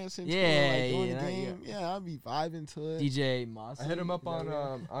be dancing. to Yeah, it, like during yeah, the game. Yeah, I'll be vibing to it. DJ Moss. I hit him up on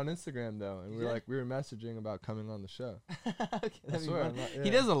Instagram though, and Yeah. we were messaging about coming on the show. Okay, I that'd be swear, fun. I'm not- He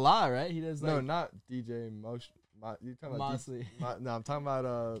yeah. does a lot, right? He does No, like not DJ Motion. You talking about Mosley. no, I'm talking about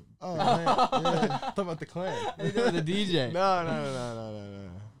Oh, Clan. man, yeah. talking about the Clan. He does the DJ. No.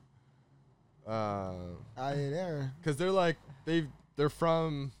 I ain't there. Cause they're like they're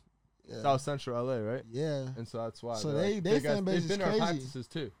from Yeah. South Central LA, right? Yeah. And so that's why. So they're they- like, they big ass- fan base they've is been to our crazy. practices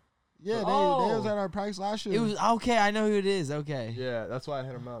too. Yeah, they Oh. was at our practice last year. It was okay. I know who it is. Okay. Yeah, that's why I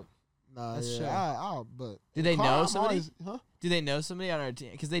hit him up. nah, That's yeah. true. But Do they Carl, know I'm somebody? always- huh? Do they know somebody on our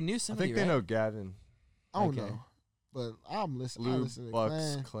team? Because they knew I somebody. think they right? know Gavin. I don't Okay. know. But I'm listening. I Blue listen to the Bucks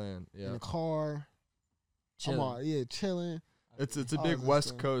clan Clan. in Yeah, the car. Chilling. I'm all, yeah, chilling. it's a Oh, big that's West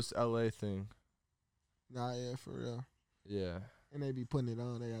cool. Coast LA thing. Nah, yeah, for real. Yeah. And they be putting it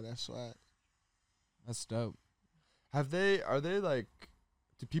on. They got that swag. That's dope. Are they like,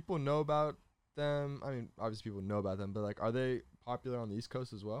 do people know about them? I mean, obviously people know about them, but like, are they popular on the East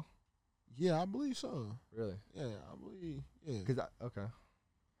Coast as well? Yeah, I believe so. Really? Yeah, I believe. Yeah, Cause okay,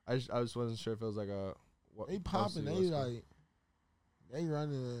 I just wasn't sure if it was like a what they popping. They West Coast. like they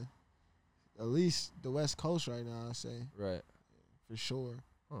running at least the West Coast right now. I say Right. for sure.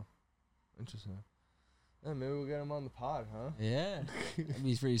 Interesting. Yeah, maybe we'll get them on the pod, huh? Yeah. That'd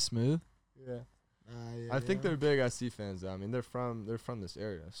be pretty smooth. Yeah. Nah, yeah, I think yeah. they're big SC fans though. I mean, th're from this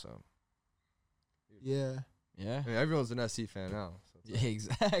area, so Yeah, Yeah. I mean, everyone's an SC fan now. So it's like, Yeah,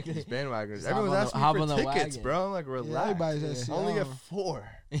 exactly. these bandwagoners. Just hop Everyone's on the- asking hop me on for the tickets, wagon. bro. I'm like, relax. everybody's SC. I only get Oh. 4.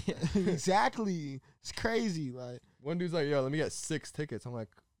 exactly. It's crazy. Like One dude's like, yo, let me get 6 tickets. I'm like,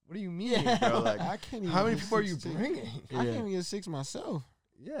 what do you mean, Yeah. bro? Like, I can't. Even how many get people are you 6 tickets. bringing? I can't even get 6 myself.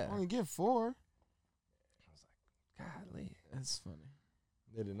 Yeah. I only get 4. Golly. That's funny.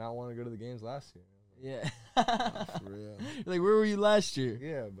 They did not want to go to the games last year. Yeah. For real. Like, where were you last year?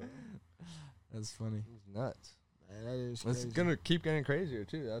 Yeah, but That's funny. it was nuts. Man, that is It's crazy. gonna keep getting crazier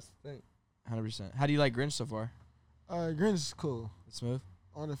too. That's the thing. 100%. How do you like Grinch so far? Grinch is cool. Smooth?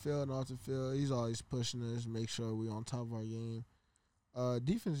 On the field and off the field, he's always pushing us, make sure we on top of our game.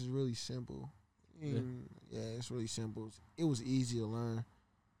 Defense is really simple. Yeah, it's really simple. It was easy to learn.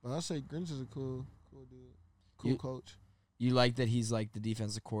 But I say Grinch is a cool dude, cool You- coach. You like that he's like the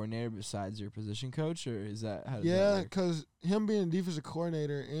defensive coordinator besides your position coach, or is that how does that Yeah, work? because him being defensive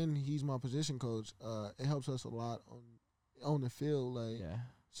coordinator and he's my position coach, it helps us a lot on the field. Like, Yeah.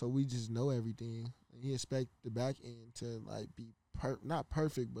 so we just know everything. He expect the back end to like be not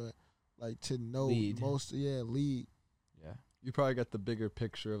perfect, but like to know Lead. most. Yeah, lead. Yeah. You probably got the bigger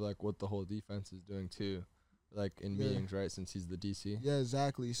picture of like what the whole defense is doing too, like in Yeah. meetings, right? Since he's the DC. Yeah,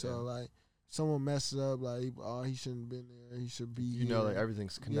 exactly. So Yeah. like, someone messes up, like, oh, he shouldn't have been there. He should be. You know, here. like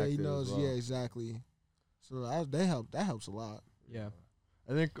everything's Yeah, connected. he knows. As well. Yeah, exactly. So that helps a lot. Yeah.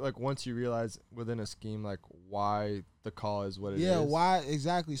 I think like once you realize within a scheme like why the call is what it is. Yeah, why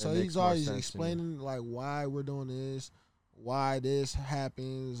exactly? So It makes he's more always sense to me. explaining like why we're doing this, why this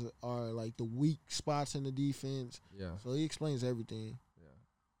happens, or like the weak spots in the defense. Yeah. So he explains everything.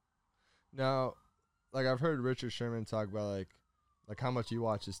 Now, like I've heard Richard Sherman talk about like how much you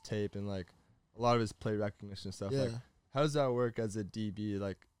watch his tape and like a lot of his play recognition stuff. Yeah, Like how does that work as a DB?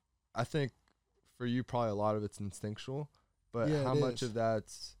 Like I think for you probably a lot of it's instinctual, but Yeah, how it much is. of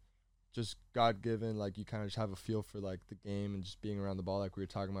that's just God given, like you kind of just have a feel for like the game and just being around the ball like we were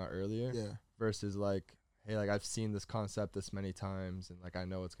talking about earlier yeah. versus like, hey, like I've seen this concept this many times, and like I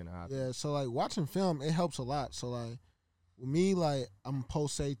know what's gonna happen. Yeah, so like watching film, it helps a lot. So like with me, like I'm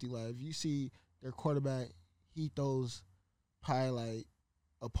post safety. Like if you see their quarterback, he throws probably like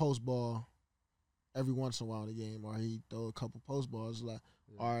a post ball every once in a while in the game, or he throw a couple post balls. Like,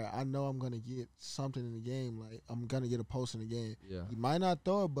 all right, I know I'm gonna get something in the game. Like I'm gonna get a post in the game. Yeah. He might not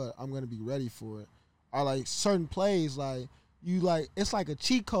throw it, but I'm gonna be ready for it. Or like certain plays, like you like it's like a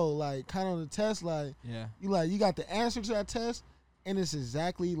cheat code, like kind of on the test, like Yeah. you got the answer to that test, and it's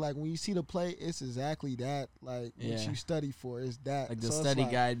exactly like when you see the play, it's exactly that like what Yeah. you study for is that. Like the So it's study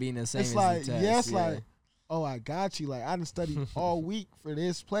like, guide being the same It's as like the test. yes, yeah. like oh I got you. Like I done studied all week for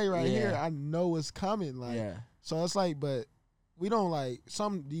this play right here. Yeah. I know what's coming. Like yeah. so it's like, but we don't like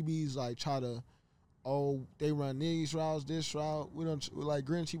some DBs like try to, they run these routes, this route. We don't like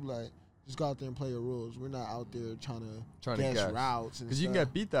Grinch. He be like, just go out there and play your rules. We're not out there trying to guess routes and because you can stuff.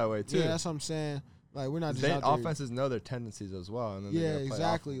 get beat that way too. Yeah, that's what I'm saying. Like we're not 'Cause just out there. offenses know their tendencies as well, and then Yeah, they gotta play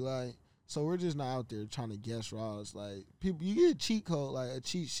exactly. Like so, we're just not out there trying to guess routes. Like people, you get a cheat code, like a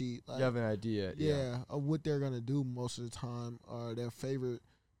cheat sheet. Like You have an idea. yeah, of what they're gonna do most of the time, or their favorite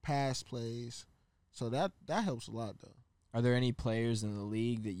pass plays. So that helps a lot though. Are there any players in the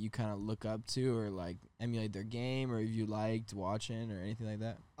league that you kind of look up to or like emulate their game or if you liked watching or anything like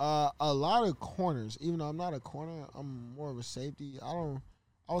that? A lot of corners. Even though I'm not a corner, I'm more of a safety.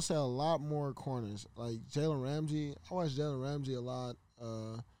 I would say a lot more corners. Like Jalen Ramsey. I watch Jalen Ramsey a lot.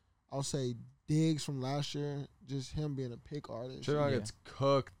 I'll say Diggs from last year, just him being a pick artist. Trevon Yeah. gets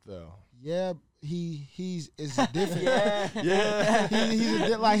cooked though. Yeah, he's different. Yeah.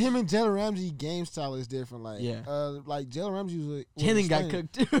 he's like him and Jalen Ramsey game style is different. Like Yeah. like Jalen Ramsey was Jalen got explaining-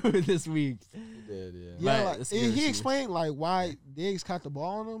 cooked too this week. He did, yeah. Yeah, Right, like that's a good he receiver. explained like why Diggs caught the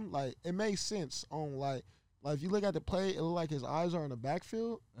ball on him. Like it makes sense on like if you look at the play, it looked like his eyes are in the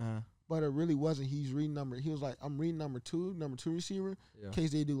backfield, but it really wasn't. He's reading number. He was like, I'm reading number two receiver, Yeah. in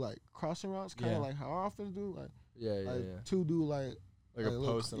case they do like crossing routes, kind Yeah. of like how our offense do. Like Yeah, yeah, like yeah. two do like Like a little-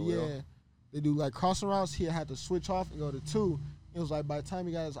 post and a wheel. Yeah, they do like crossing routes. He had to switch off and go to two. It was like by the time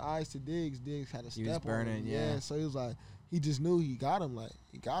he got his eyes to Diggs had to He was step on burning, him. yeah. So he was like, he just knew he got him. Like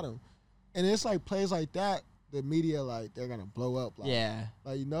he got him, and it's like plays like that. The media like they're gonna blow up. Like, Yeah.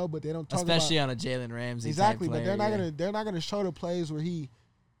 like you know, but they don't talk Especially about on a Jalen Ramsey exactly. type But they're player, not they're not gonna show the plays where he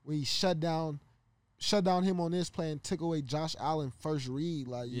shut down him on this play and took away Josh Allen first read.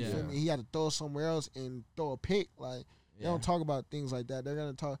 Like you Yeah. feel me? He had to throw it somewhere else and throw a pick. Like they Yeah. don't talk about things like that. They're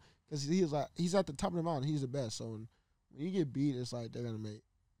gonna talk because he's at the top of the mountain. He's the best. So when you get beat, it's like they're gonna make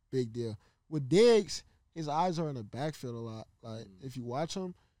big deal. With Diggs, his eyes are in the backfield a lot. Like if you watch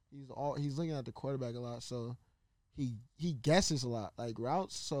him, he's looking at the quarterback a lot. So he guesses a lot, like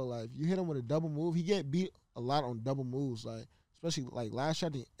routes. So like if you hit him with a double move, he get beat a lot on double moves. Like especially like last year,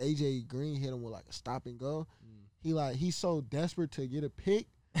 I think AJ Green hit him with like a stop and go. He's so desperate to get a pick.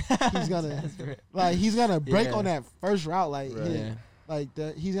 He's gonna he's gonna break Yeah. on that first route, like Right. hit, like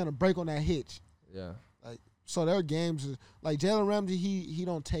that. He's gonna break on that hitch. Yeah. Like so, their games is like Jalen Ramsey. He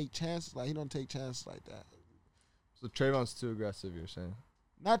don't take chances. Like he don't take chances like that. So Trayvon's too aggressive, you're saying?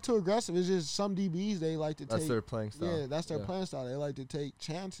 Not too aggressive. It's just some DBs they like to That's take. their playing style. Yeah, that's their playing style. They like to take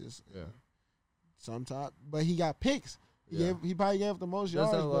chances. Yeah. Sometimes, but he got picks. Yeah. He probably gave up the most He does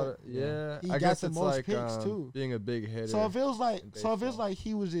yards. have a lot But of, yeah. he I got guess the it's most like picks, too. being a big hitter. so it feels like in so it feels baseball. like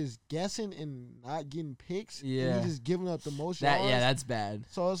he was just guessing and not getting picks. and Yeah. he just giving up the most That yards. yeah, that's bad.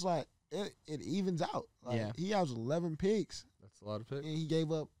 So it's like it evens out. Like Yeah. he has 11 picks That's a lot of picks. and he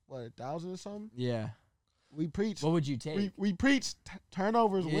gave up 1,000 or something. Yeah. We preach. What would you take? We preach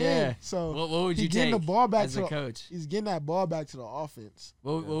turnovers Yeah. win. So What would he you getting take the ball back as to a coach? he's getting that ball back to the offense.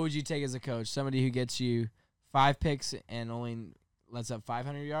 What would you take as a coach? Somebody who gets you 5 picks and only lets up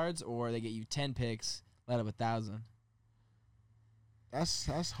 500 yards, or they get you 10 picks, let up 1,000?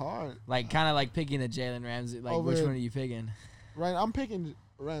 That's hard. Like kind of like picking the Jalen Ramsey. Like which Over- one are you picking? Right, I'm picking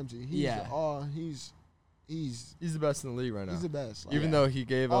Ramsey. He's Yeah. He's He's the best in the league right now. the best. Like, Even though he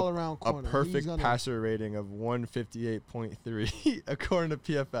gave all up around a corner. He's perfect gonna- passer rating of 158.3 according to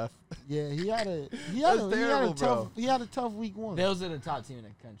PFF. Yeah, he had That's terrible, bro. a tough week one. Bills are the top team in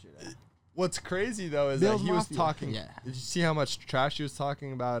the country, though. What's crazy though is Bills that he was Mafia. talking. Yeah. Did you see how much trash he was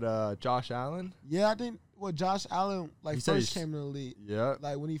talking about Josh Allen? Yeah, I think Josh Allen He said first he's- came in the league. Yeah.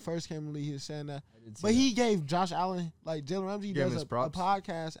 Like when he first came in the league, he was saying that. I did see But that. he gave Josh Allen like Jalen Ramsey Gave him does his a props?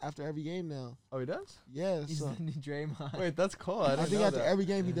 podcast after every game now. Oh, he does. Yeah, He's so the new Draymond. Wait, that's cool. I I didn't think know after that. every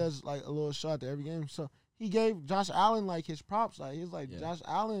game he does like a little shot after every game. So he gave Josh Allen like his props. Like he's like Yeah. Josh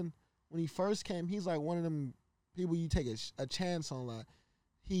Allen when he first came, he's like one of them people you take a chance on. Like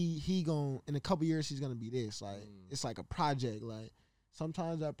he gon' in a couple years he's gonna be this. Like it's like a project. Like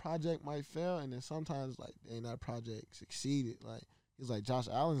sometimes that project might fail, and then sometimes like dang, that project succeeded. Like he's like Josh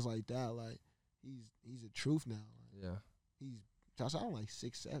Allen's like that. Like he's a truth now. Like, Yeah. he's Josh Allen like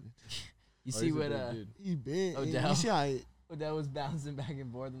 6'7". You Oh, see he's a what big dude. He big. Odell. You see how Odell was bouncing back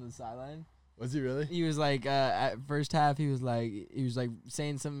and forth on the sideline. Was he really? He was like, at first half, he was like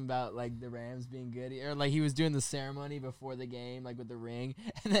saying something about like the Rams being good, or like he was doing the ceremony before the game, like with the ring,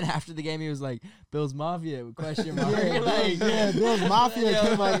 and then after the game, he was like, "Bills Mafia?" Question mark. Like, Bills Mafia yo,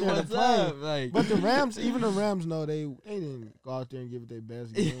 came out like, there to what's play. up? Like, But the Rams, even the Rams know they didn't go out there and give it their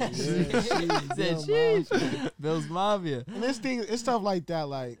best game. he said, Bills "Sheesh, Mafia. Bills Mafia." And it's stuff like that.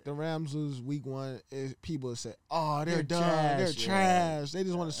 Like the Rams lose week 1, people say, "Oh, they're done. trash, They're yeah. trash. They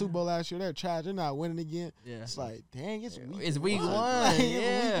just won the Super Bowl last year. They're trash. They're not winning again." Yeah. It's like, dang, it's week It's week 1, Like, it's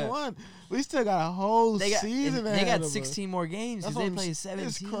yeah. week 1. We still got a whole They got season. they ahead got of us. 16 more games That's because they what I'm play s- 17.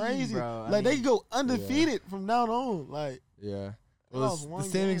 It's crazy, bro. Like they go undefeated from now on. Like Yeah. That Well, was it's the one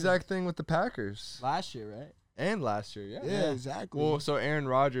same game. exact thing with the Packers last year, right? and last year. Yeah. yeah, exactly. Well, so Aaron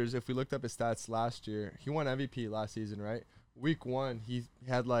Rodgers, if we looked up his stats last year, he won MVP last season, right? Week 1, he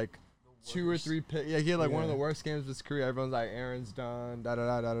had like 2 or 3 picks. Yeah, he had like one of the Yeah. worst games of his career. Everyone's like, Aaron's done,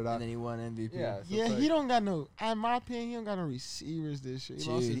 da-da-da-da-da-da. And then he won MVP. Yeah. So yeah, it's he like- don't got no. In my opinion, he don't got no receivers this year. He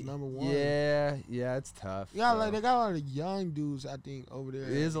lost his Dude, number 1. Yeah, it's tough. Yeah, so. like they got a lot of young dudes. I think over there. It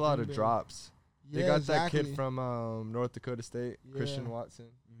is a lot of Green Bay. drops. They Yeah, got exactly. that kid from North Dakota State, Christian Yeah. Watson.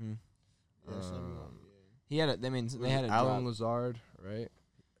 Mm-hmm. Yeah, some of them, He had a. I mean, they had a Alan drop. Lazard, right?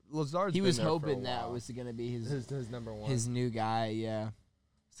 Lazard's He been was there for a hoping that while. was gonna be his number 1. his new guy. Yeah.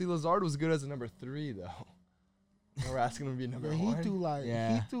 See, Lazard was good as a number 3 though. Now we're asking him to be number Yeah, 1. he threw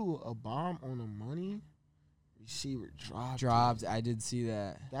Yeah. he threw a bomb on the money. Receiver dropped. Dropped. it. I did see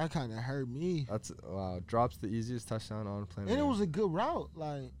that. That kind of hurt me. That's wow. Drops the easiest touchdown on planet. And it Earth. was a good route,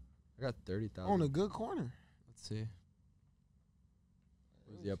 like I got 30,000. on a good corner. Let's see.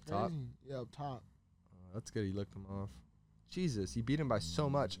 Was he up top? Crazy. Yeah, up top. That's good. He looked him off. Jesus, he beat him by so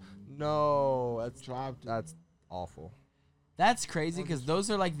much. No, Dropped it. that's awful. That's crazy because those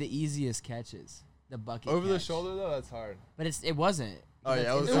are like the easiest catches. The bucket Over the catch. shoulder though, that's hard. But it wasn't. Oh, yeah, It's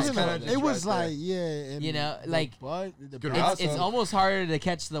it It was, just just kinda in a- just it was right there. like and You know, the like, butt, good back- route, It's son. almost harder to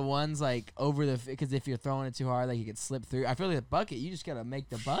catch the ones like over the because if you're throwing it too hard, like you could slip through. I feel like the bucket, you just gotta make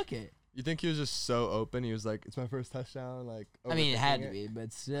the bucket. You think he was just so open? He was like, "It's my first touchdown." Like, I mean, it had to overthinking be,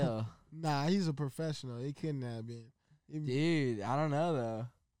 but still, Nah, he's a professional. He couldn't have been. dude, I don't know though.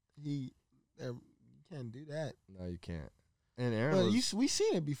 He can't do that. No, you can't. And Aaron But was, we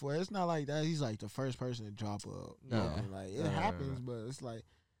seen it before. It's not like that. He's like the first person to drop a. No. nothing. Like it No. happens, but it's like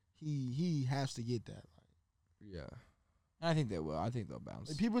he has to get that. yeah. I think they will. I think they'll bounce.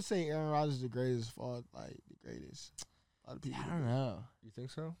 Like, people say Aaron Rodgers is the greatest fall, like the greatest. A lot of people. I don't know. You think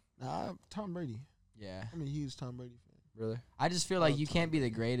so? Nah, Tom Brady. Yeah, I'm a huge Tom Brady fan. Really? I just feel I like love you Tom can't be the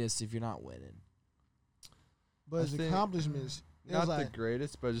Brady. greatest if you're not winning. But I his think- accomplishments, it's Not like the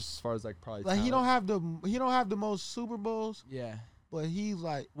greatest, but just as far as like probably. he don't talent. have the most Super Bowls, Yeah, but he's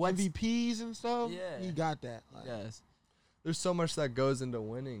like What's- MVPs and stuff. Yeah. He got that. Like, yes. There's so much that goes into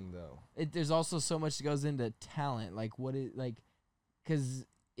winning, though. There's also so much that goes into talent. Like what is like, because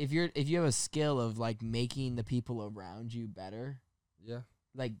if you have a skill of like making the people around you better, Yeah.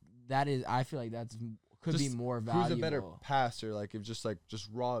 like that is, I feel like could be Just more valuable. Who's a better passer? Like, if just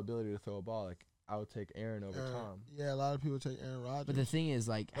raw ability to throw a ball, like I would take Aaron over Aaron- Tom. Yeah, a lot of people take Aaron Rodgers. But the thing is,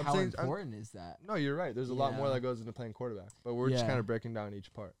 like, I'm how saying- important is that? No, you're right. There's a lot more Yeah. that goes into playing quarterback, but we're just Yeah. kind of breaking down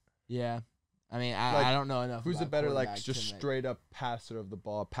each part. Yeah, I mean, Like, I don't know enough. Who's a about better, like, quarterbacks just to make- straight up passer of the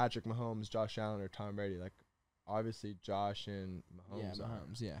ball? Patrick Mahomes, Josh Allen, or Tom Brady? Like, obviously Josh and Mahomes, Yeah, are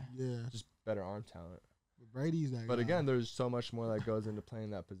Mahomes. Yeah, yeah, just better arm talent. Brady's that. But guy. again, there's so much more that goes into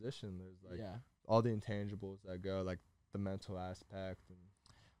playing that position. There's like yeah. all the intangibles that go, like the mental aspect. And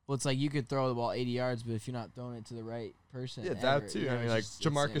Well, it's like you could throw the ball 80 yards, but if you're not throwing it to the right person, yeah, ever, that too. you know, I mean, it's like just-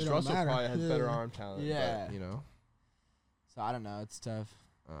 it's- Jamarcus it don't Russell matter. probably has better Yeah. arm talent. Yeah. But, you know. So I don't know. It's tough.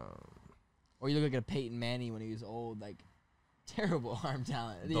 Um, Or you look at a Peyton Manning when he was old, like terrible arm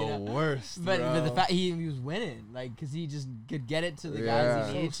talent. the you know? worst. But the bro. fact he was winning, like, because he just could get it to the guys Yeah.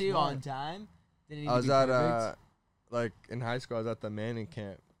 he needed So to smart. on time. Didn't need I to was be at perfect. like in high school, I was at the Manning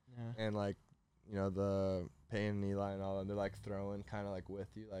camp, Yeah. and like, you know, the Peyton and Eli and all them, they're like throwing kind of like with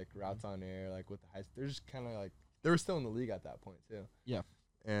you, like routes on air, like with the high. They're just kind of like they were still in the league at that point too. Yeah.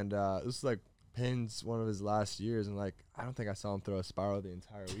 And this was like Payne's one of his last years, and like I don't think I saw him throw a spiral the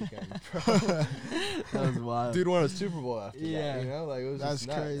entire weekend. Bro. That was wild. Dude won a Super Bowl after Yeah. that. You know, like it was That's just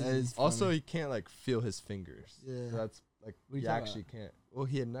nuts. crazy. That is Also, funny. he can't like feel his fingers. Yeah. So that's like What are you he talking actually can't. Well,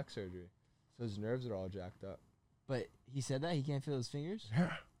 he had neck surgery, so his nerves are all jacked up. But he said that he can't feel his fingers.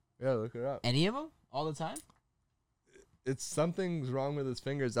 Yeah, look it up. Any of them? All the time? it's something's wrong with his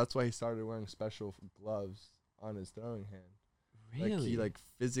fingers. That's why he started wearing special gloves on his throwing hand. Really? Like he like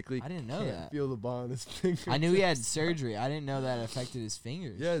physically I didn't know can't that. feel the ball in his fingers. I knew he had surgery. I didn't know that affected his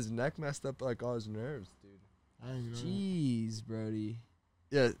fingers. Yeah, his neck messed up like all his nerves, dude. I didn't know that. Jeez, Brody.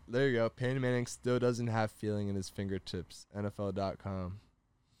 Yeah, there you go. Peyton Manning still doesn't have feeling in his fingertips. NFL.com.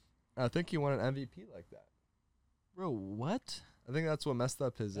 I think he won an MVP like that. Bro, what? I think that's what messed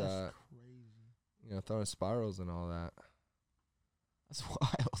up his, That's crazy. throwing spirals and all that. That's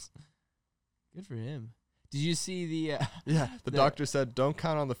wild. Good for him. Did you see the Yeah, the doctor said, don't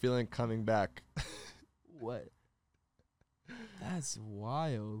count on the feeling coming back. what? That's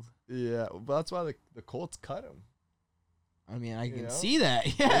wild. Yeah, but that's why the Colts cut him. I mean, I can know? see that.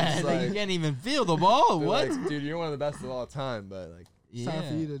 Yeah, It's like, you like- can't even feel the ball. They're What? like, dude, you're one of the best of all time, but like It's time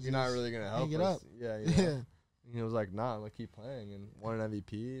for you to you're not just really gonna help hang it us. up. Yeah, Yeah. And he was like, nah, I'm gonna keep playing, and won an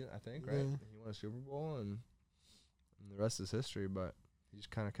MVP, I think, right? Yeah. He won a Super Bowl, and the rest is history. But he just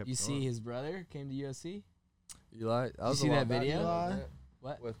kind of kept. You going. see, his brother came to USC. Eli. That was see a that while back, video? wasn't it?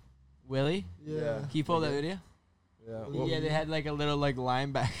 What? With Willie? Yeah. Can you pull that Okay. video? yeah. Well, Yeah, they had like a little like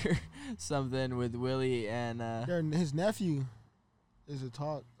linebacker something with Willie and His nephew is a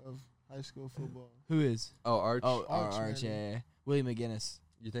talk of high school football. who is? Oh, Arch. Oh, Arch, Arch, man. yeah. Willie McGinnis,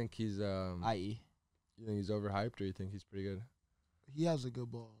 You think he's i.e. You think he's overhyped, or you think he's pretty good? He has a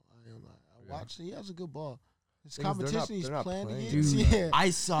good ball. I ain't lie. I Yeah. watched it. He has a good ball. His Thing is, they're not- competition he's they're not playing playing against. good. Yeah.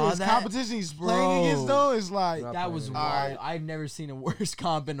 I saw His that. competition he's playing against Bro. though is like Not That was playing wild. anymore. I've never seen a worse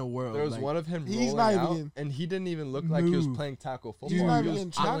comp in the world. There was like, one of him He's rolling not out, even- and he didn't even look like he was Move. playing tackle football. He's not He was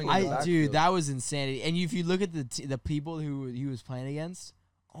even chilling in the tackling. dude, backfield. that was insanity. And if you look at the people who he was playing against,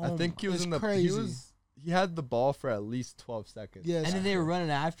 I think he was It's in the. crazy. He had the ball for at least 12 seconds. yes. and then they were running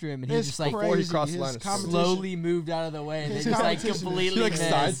after him, and he It's just like before he crazy. crossed the His line of competition- slowly moved out of the way, and His they just like competition is- completely He like missed.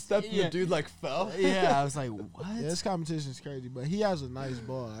 sidestepped, and Yeah. the dude like fell. Yeah, I was like, what? Yeah, this competition is crazy, but he has a nice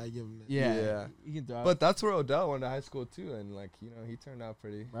ball. I give him that. Yeah, Yeah. you can throw. But that's where Odell went to high school too, and like he turned out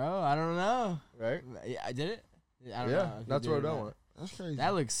pretty bro, I don't know. right. Yeah, I did it. I don't know Yeah, if he that's did where or Odell not. went. That's crazy.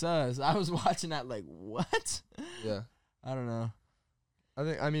 That looks sus. I was watching that like, what? Yeah, I don't know.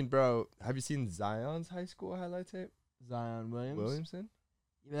 I mean, bro, have you seen Zion's high school highlight tape? Zion Williamson.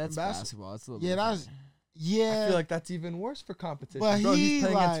 Yeah, that's basketball. It's a little Yeah, that's different. yeah. I feel like that's even worse for competition. But bro, he, he's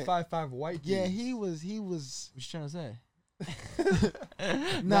playing like- against 5'5" white yeah, dudes. he was. What you trying to say?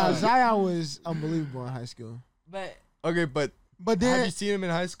 Nah, No. Zion was unbelievable in high school. But Okay, but But have then, you seen him in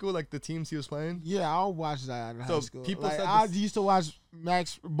high school? Like the teams he was playing? yeah, I'll watch Zion in So high school. people Like, said I this- used to watch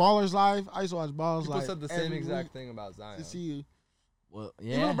Max Ballers Live. I used to watch Ballers People Live. said the same every exact week thing about Zion. to see. well,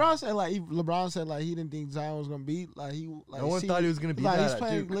 Even yeah. LeBron said like he didn't think Zion was gonna beat. Like he like No one see- thought he was gonna be like that he's at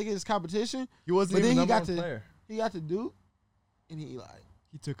playing. Duke. Look at his competition. He wasn't But even then he number got one to- player. He got to Duke, and he like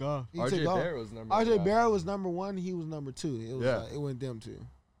He took off. he RJ took off. Barrett was number one. RJ guy. Barrett was number one. He was number two. It was Yeah. like, it went them two.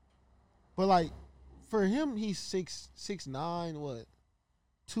 But like for him, he's 6'9", what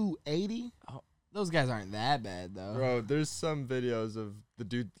 280. Those guys aren't that bad though. Bro, there's some videos of the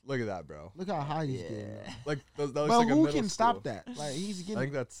dude. Look at that, bro. Look how high he's getting. Yeah. Like that looks But like a who middle can stop school. that? Like he's I getting.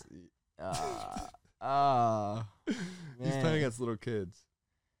 think that's he's man. playing against little kids.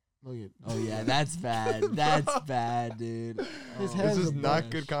 Look at Oh yeah, that's bad. That's bad, dude. His Oh, head This is above- not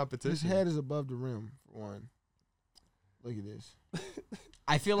good competition. his head is above the rim for one. Look at this.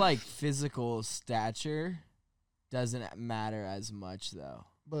 I feel like physical stature doesn't matter as much though.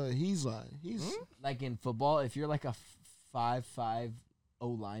 But he's like he's Like in football, if you're like a 5'5" O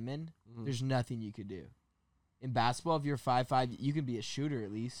lineman, Mhm. there's nothing you could do. In basketball, if you're 5'5", you can be a shooter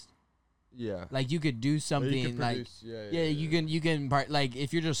at least. Yeah. Like you could do Yeah, something you can like produce. Yeah, you can like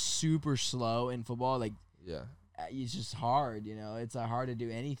if you're just super slow in football, like Yeah. it's just hard, you know. It's hard to do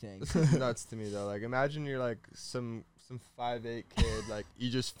anything. This is nuts to me though. Like imagine you're like some 5'8" kid, like you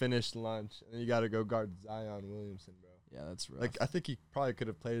just finished lunch and you got to go guard Zion Williamson, bro. Yeah, that's rough. Like I think he probably could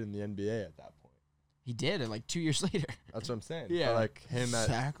have played in the NBA at that point. He did it like 2 years later. That's what I'm saying. Yeah. But like him at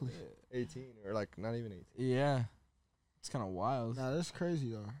exactly. 18 or like not even 18. Yeah, it's kind of wild. Nah, that's crazy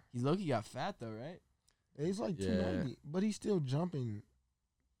though. He Loki got fat though, right? He's like Yeah. 290, but he's still jumping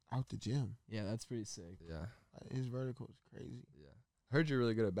out the gym. Yeah, that's pretty sick. Yeah. Like, his vertical is crazy. Yeah. I heard you're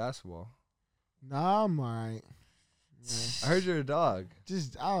really good at basketball. Nah, I'm alright. Yeah. I heard you're a dog.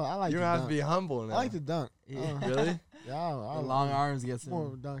 Just I like You to don't have dunk. to be humble now. I like to dunk. Yeah. Really? Yeah, I The long arms gets More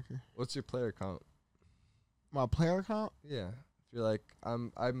of a him. dunker. What's your player count? My player count, Yeah. If you're like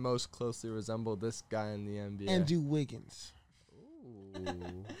I most closely resemble this guy in the NBA. Andrew Wiggins.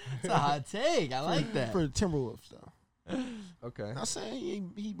 Ooh. It's a hot take. I like that. For the Timberwolves though. Okay. Not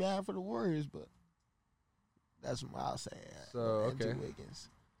saying he bad for the Warriors, but that's what I'll say. So, Andrew okay. Wiggins.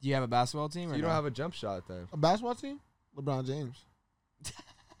 Do you have a basketball team? So Or you don't no? have a jump shot then. A basketball team? LeBron James.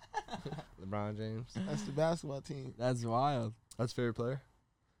 LeBron James. That's the basketball team. That's wild. That's favorite player.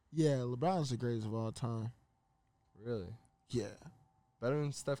 Yeah, LeBron's the greatest of all time. Really? Yeah. Better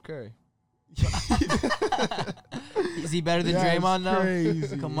than Steph Curry. Is he better than That's Draymond now?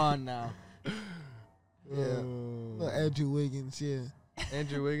 crazy. Come on now. Yeah. Little Andrew Wiggins, yeah.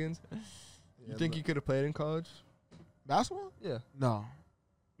 Andrew Wiggins. You think you could have played in college? Basketball? Yeah. No.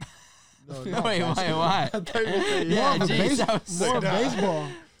 No, Wait, not why? basketball. Why? Yeah, More of a geez, base- that was more of baseball.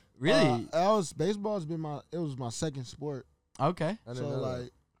 Really? Baseball's been it was my second sport. Okay. I So didn't know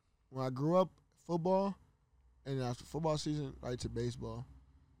like when I grew up, football, and then after football season, right to baseball,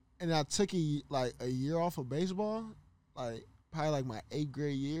 and I took a year off of baseball, like probably like my 8th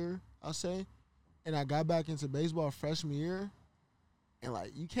grade year, I'll say, and I got back into baseball freshman year, and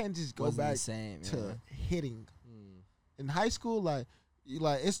like you can't just go Wasn't back the same. to hitting. that. In high school, like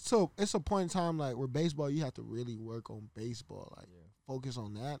it's a point in time like where baseball you have to really work on baseball, like focus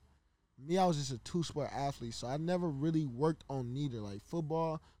on that. Me, I was just a 2-sport athlete, so I never really worked on neither. Like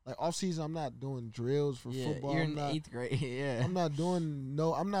football, like off season, I'm not doing drills for Yeah, football. you're I'm in not, 8th grade. Yeah. I'm not doing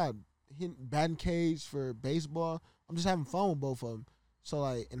I'm not hitting batting cage for baseball. I'm just having fun with both of them. So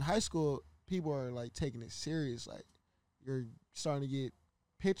like in high school, people are like taking it serious. Like you're starting to get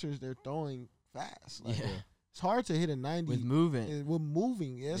pitchers, they're throwing fast. Like, Yeah. it's hard to hit a 90 With movement. with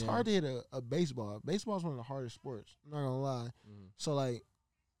moving. Yeah, it's Yeah. hard to hit a baseball. Baseball is one of the hardest sports. I'm not gonna lie. So like,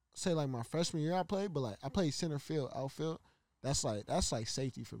 say like my freshman year I played, but like I played center field, outfield. That's like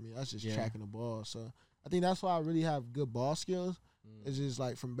safety for me. That's just Yeah. tracking the ball. So I think that's why I really have good ball skills. It's just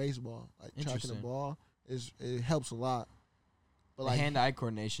like from baseball, like tracking the Interesting. ball it helps a lot. But The like hand-eye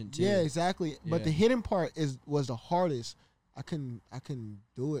coordination too. yeah, exactly. But Yeah. the hitting part was the hardest. I couldn't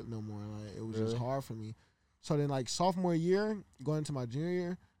do it no more. Like it was just Really? hard for me. So then like sophomore year, going into my junior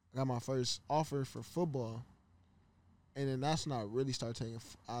year, I got my first offer for football. And then that's when I really started taking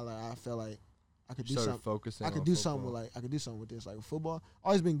I felt like I could do Started something. focusing. I could on do something football. with I could do something with this. Like with football.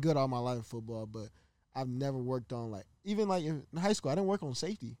 Always been good all my life in football, but I've never worked on like even like in high school, I didn't work on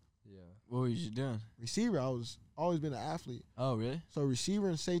safety. Yeah. What was you doing? Receiver, I was always been an athlete. Oh, really? So receiver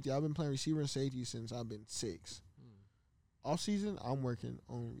and safety, I've been playing receiver and safety since I've been 6. Off season, I'm working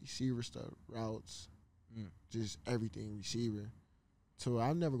on receiver stuff, routes, just everything receiver. So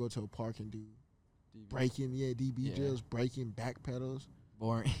I never go to a park and do breaking, DB Yeah. drills, breaking back pedals.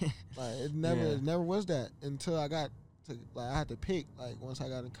 Boring. Like it Yeah. never was that until I got to I had to pick. Like once I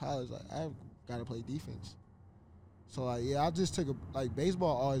got in college, like I got to play defense. So like I just took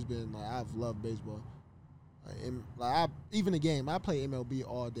baseball always been like I've loved baseball. Even the game I play MLB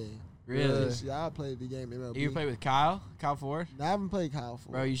all day. Really? I played the game MLB. You play with Kyle Ford? I haven't played Kyle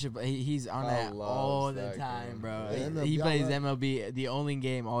Ford. Bro, you should. He's on Kyle that loves all the that time, game. bro. Yeah, MLB, He I plays love- MLB, the only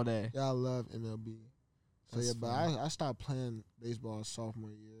game all day. Yeah, I love MLB. So That's yeah, but fun. I stopped playing baseball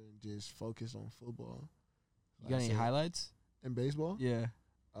sophomore year and just focused on football. You got any So- highlights? in baseball? Yeah.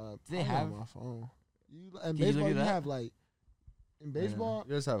 they I got have- on my phone. In Can you baseball, look you it up? have like in baseball.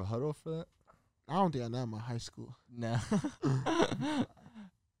 You guys have a huddle for that? I don't think I know in my high school. No.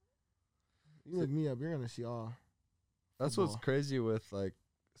 You look me up, you're gonna see all. That's Football. what's crazy with like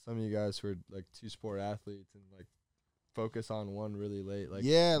some of you guys who are like 2-sport athletes and like focus on one really late. Like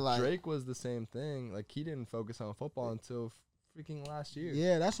yeah, like Drake was the same thing. Like he didn't focus on football until freaking last year.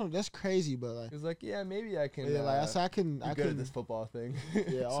 yeah, that's crazy, but like He was like, yeah, maybe I can. yeah, like I said, I be couldn't. good at this football thing.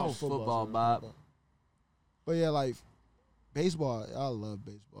 Yeah, all So football, so Bob. football. But yeah, like baseball, I love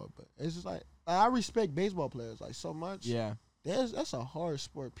baseball, but it's just like I respect baseball players like so much. Yeah. That's a hard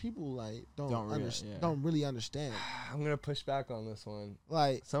sport. People like don't yeah. don't really understand. I'm gonna push back on this one.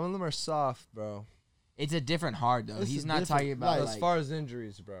 Like Some of them are soft, bro. It's a different hard though. It's He's a not different- talking about like, As far as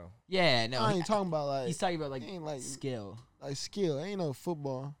injuries, bro. yeah, no. I ain't talking about like he's talking about like ain't like skill. like skill. Ain't no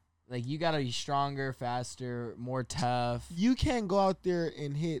football. Like you gotta be stronger, faster, more tough. You can't go out there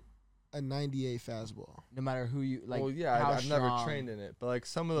and hit a 98 fastball. No matter who you like. well, yeah, how I've never strong. trained in it, but like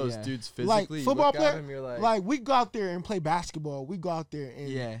some of those Yeah. dudes Like, physically, football you look player- at 'em, you're like, Like we go out there and play basketball. We go out there and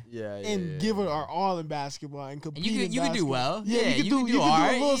Yeah. yeah, and give it our all in basketball and And compete. you in could do basketball. well. Yeah, you could do all a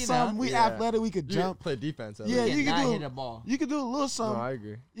right, little you something. know? We Yeah. athletic. We could You jump. play defense. At Yeah, least. you could not do- hit a ball. You could do a little No, something. I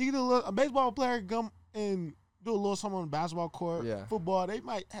agree. You can do a baseball player come and do a little something on the basketball court. Yeah. Football, they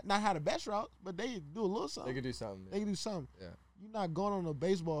might not have the best route, but they do a little something. They could do something. They can do something. Yeah. You're not going on a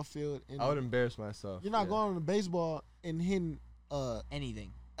baseball field and I would embarrass myself. you're not yeah. going on a baseball and hitting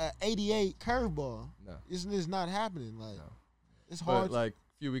Anything. a 88 curveball. No. It's not happening. Like No. it's hard. But like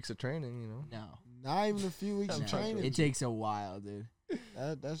a few weeks of training, you know. No. not even a few weeks I'm of joking. training. It takes a while, dude.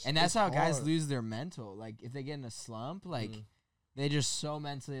 That's And that's it's how guys hard. lose their mental. Like if they get in a slump, like Mm. they just so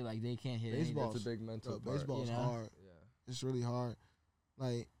mentally like they can't hit Baseball. anything. It's a big mental Bro, part. baseball's you know? hard. Yeah. It's really hard.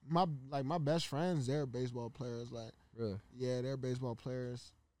 Like my best friends, they're baseball players. Like, Really? yeah, they're baseball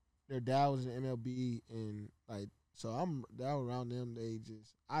players. Their dad was in MLB, and like, so I'm down around them.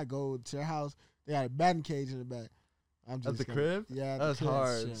 I go to their house. They got a batting cage in the back. I'm just At the gonna, crib? Yeah, at the That's crib.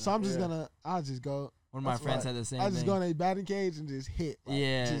 hard. Shit. So I'm just Yeah. I'll just go. One of my That's friends right. had the same I thing. just go in a batting cage and just hit. Like,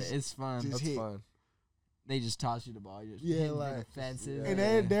 yeah, just- it's fun. just That's hit. fun. They just toss you the ball. You just Yeah, hit the like- fences.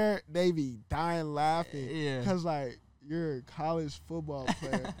 and they be dying laughing Yeah. because like you're a college football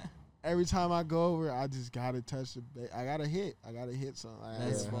player. Every time I go over, I just gotta touch I gotta hit. I gotta hit something. I gotta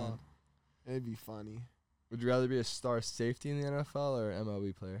That's hit fun. ball. It'd be funny. Would you rather be a star safety in the NFL or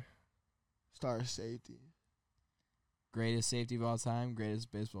MLB player? Star safety. Greatest safety of all time.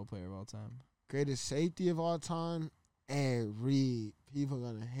 Greatest baseball player of all time. Greatest safety of all time, Ed Reed. People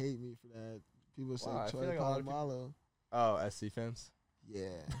gonna hate me for that. People say Wow, I feel Troy like a lot of Polamalu. Oh, SC fans. Yeah.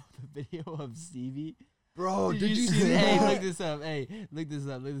 The video of Stevie. Bro, Did you see? Hey, look this up. Hey, look this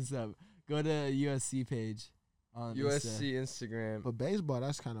up. Look this up. Go to USC page on USC Instagram. But baseball,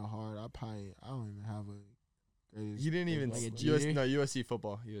 that's kind of hard. I don't even have a greatest. He didn't even Like a US, Jeter? no USC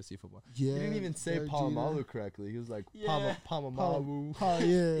football. USC football. Yeah. He didn't even say Derek Palamalu Jeter. correctly. He was like Yeah. Palamalu. Oh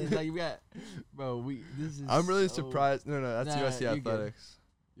yeah. He's like, we got, bro. This is. I'm really so- surprised. No, that's Nah, USC you're good. athletics.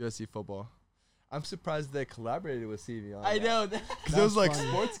 USC football. I'm surprised they collaborated with CV on I that. know. Because it That's was like funny.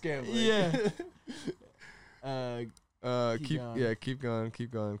 sports gambling. Yeah. Keep keep going. keep going,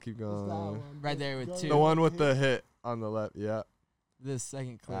 keep going, keep going. Right there with two. The one with the hit on the left. Yeah. the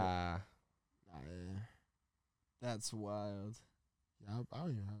second clip. Ah. Nah, yeah. That's wild. Yeah, I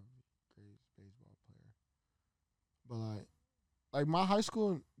don't even have a greatest baseball player. But like my high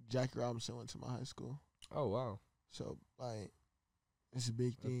school, Jackie Robinson went to my high school. Oh wow. So like, it's a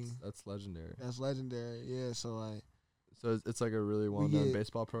big thing. That's legendary. That's legendary. Yeah. So like, So it's like a really well-known get-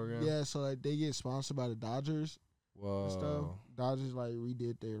 baseball program. yeah. So like, they get sponsored by the Dodgers and stuff. Whoa. Dodgers like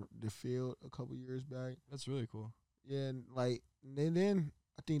redid the field a couple years back. That's really cool. Yeah, and like then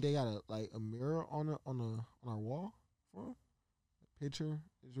I think they got a mirror on our wall for 'em. The picture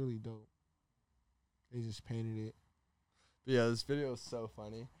is really dope. They just painted it. But yeah, this video is so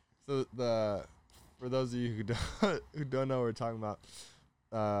funny. So for those of you who don't know what we're talking about,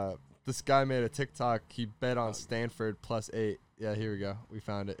 this guy made a TikTok. He bet on Stanford +8. Yeah, here we go. We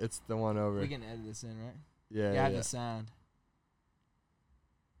found it. It's the one over. We can edit this in, right? Yeah, Yeah, yeah. the sound.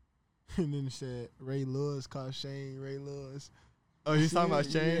 And then it said Ray Lewis called Shane Ray Lewis. Oh, he's talking about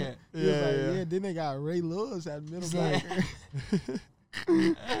Yeah, Shane. He was like, yeah. Then they got Ray Lewis at middle Yeah. blocker.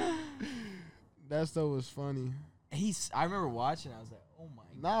 That stuff was funny. I remember watching. I was like, oh my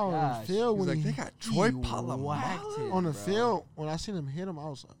Now on gosh. the field He's when like, he they got Troy He whacked Polamalu. it. on the bro. field when I seen him hit him, I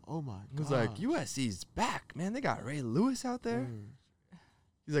was like, oh my god. He was like, USC's back, man. They got Ray Lewis out there. Mm.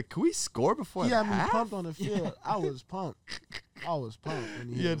 He's like, can we score before He had me half? pumped on the field. I was pumped. When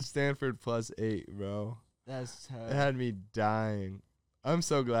he He hit had him. Stanford +8, bro. That's tough. It had me dying. I'm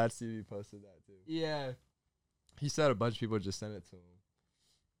so glad Stevie posted that too. Yeah, He said a bunch of people just sent it to him.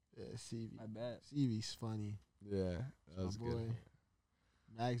 Yeah, CV. I bet. CV's funny. Yeah, that was My good. boy.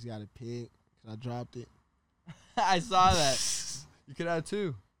 Max got a pick. 'Cause I dropped it. I saw that. You could add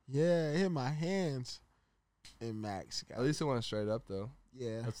 2. Yeah, it hit my hands. And Max got At least it went straight up though.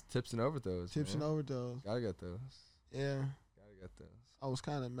 Yeah. That's tips and overdose. Tips and man. overdose. Gotta get those. Yeah. Gotta get those. I was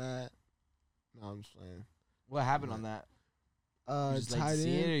kind of mad. No, I'm just playing. What happened on that? You just like Tight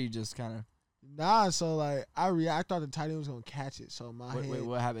see it, end. or you just kind of Nah, so like I thought the tight end was gonna catch it. So my wait, head,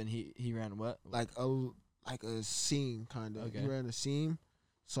 what happened? He ran what? like a seam kind of. Okay. He ran a seam.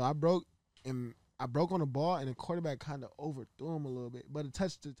 So I broke on the ball, and the quarterback kind of overthrew him a little bit, but it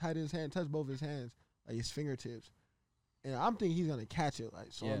touched the tight end's hand, touched both his hands, like his fingertips. And I'm thinking he's gonna catch it. Like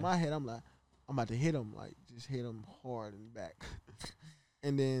so Yeah. in my head, I'm like, I'm about to hit him, like just hit him hard in the back.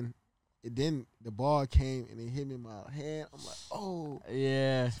 And then the ball came and it hit me in my hand. I'm like, oh,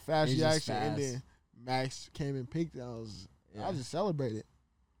 Yeah, fast He's just reaction. And fast. then Max came and picked it. I just celebrated.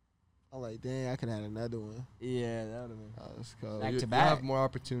 I'm like, dang, I could have had another one. yeah, that would have been. That was cool. Back You to have back. more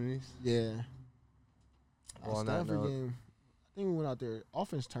opportunities. Yeah. Well, on that Stanford note- game, I think we went out there.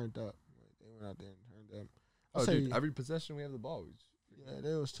 Offense turned up. They went out there and turned up. Oh, I'll say- dude, every possession we have the ball. Yeah,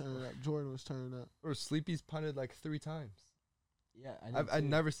 they was turning up. Jordan was turning up. Or Sleepy's punted like 3 times. Yeah, I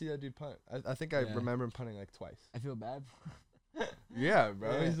never see that dude punt. I think I Yeah. remember him punting like twice. I feel bad. Yeah, bro.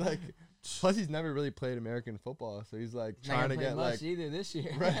 Yeah. He's like, plus he's never really played American football, so he's like He's not trying gonna to play get much like. either this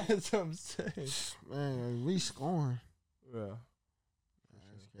year. Right, that's what I'm saying. Man, we scoring. Yeah.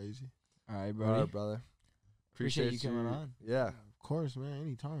 That's crazy. All right, All bro. right, brother. Appreciate you coming on. Yeah, Of course, man.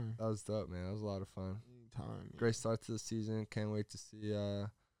 Anytime. that was dope, man. That was a lot of fun. Anytime. Man. Great start to the season. Can't wait to see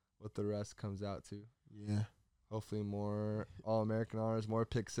what the rest comes out to. Yeah. Hopefully more All-American honors, more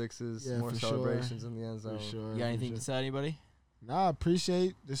pick sixes, Yeah, more for sure. celebrations in the end zone. For sure. You got anything to tell anybody? Nah, I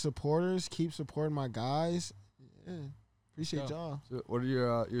appreciate the supporters. Keep supporting my guys. Yeah, appreciate go. y'all. So what are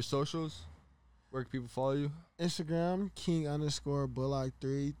your socials? Where can people follow you? Instagram,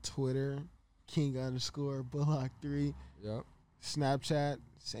 King_Bullock3. Twitter, King_Bullock3. Yep. Snapchat,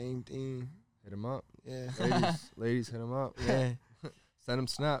 same thing. Hit him up. Yeah. Ladies, hit him up. Yeah. Send him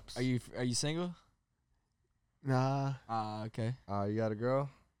snaps. Are you single? Nah. Okay. You got a girl?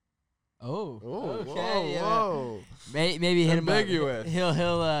 Oh. Okay. Whoa, yeah. whoa. Maybe hit him up. Ambiguous.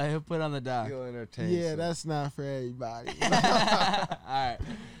 He'll put on the doc. He'll entertain. Yeah, some. that's not for everybody. All right.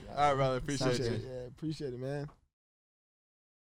 All right, brother. Appreciate Sounds you. good. Yeah, appreciate it, man.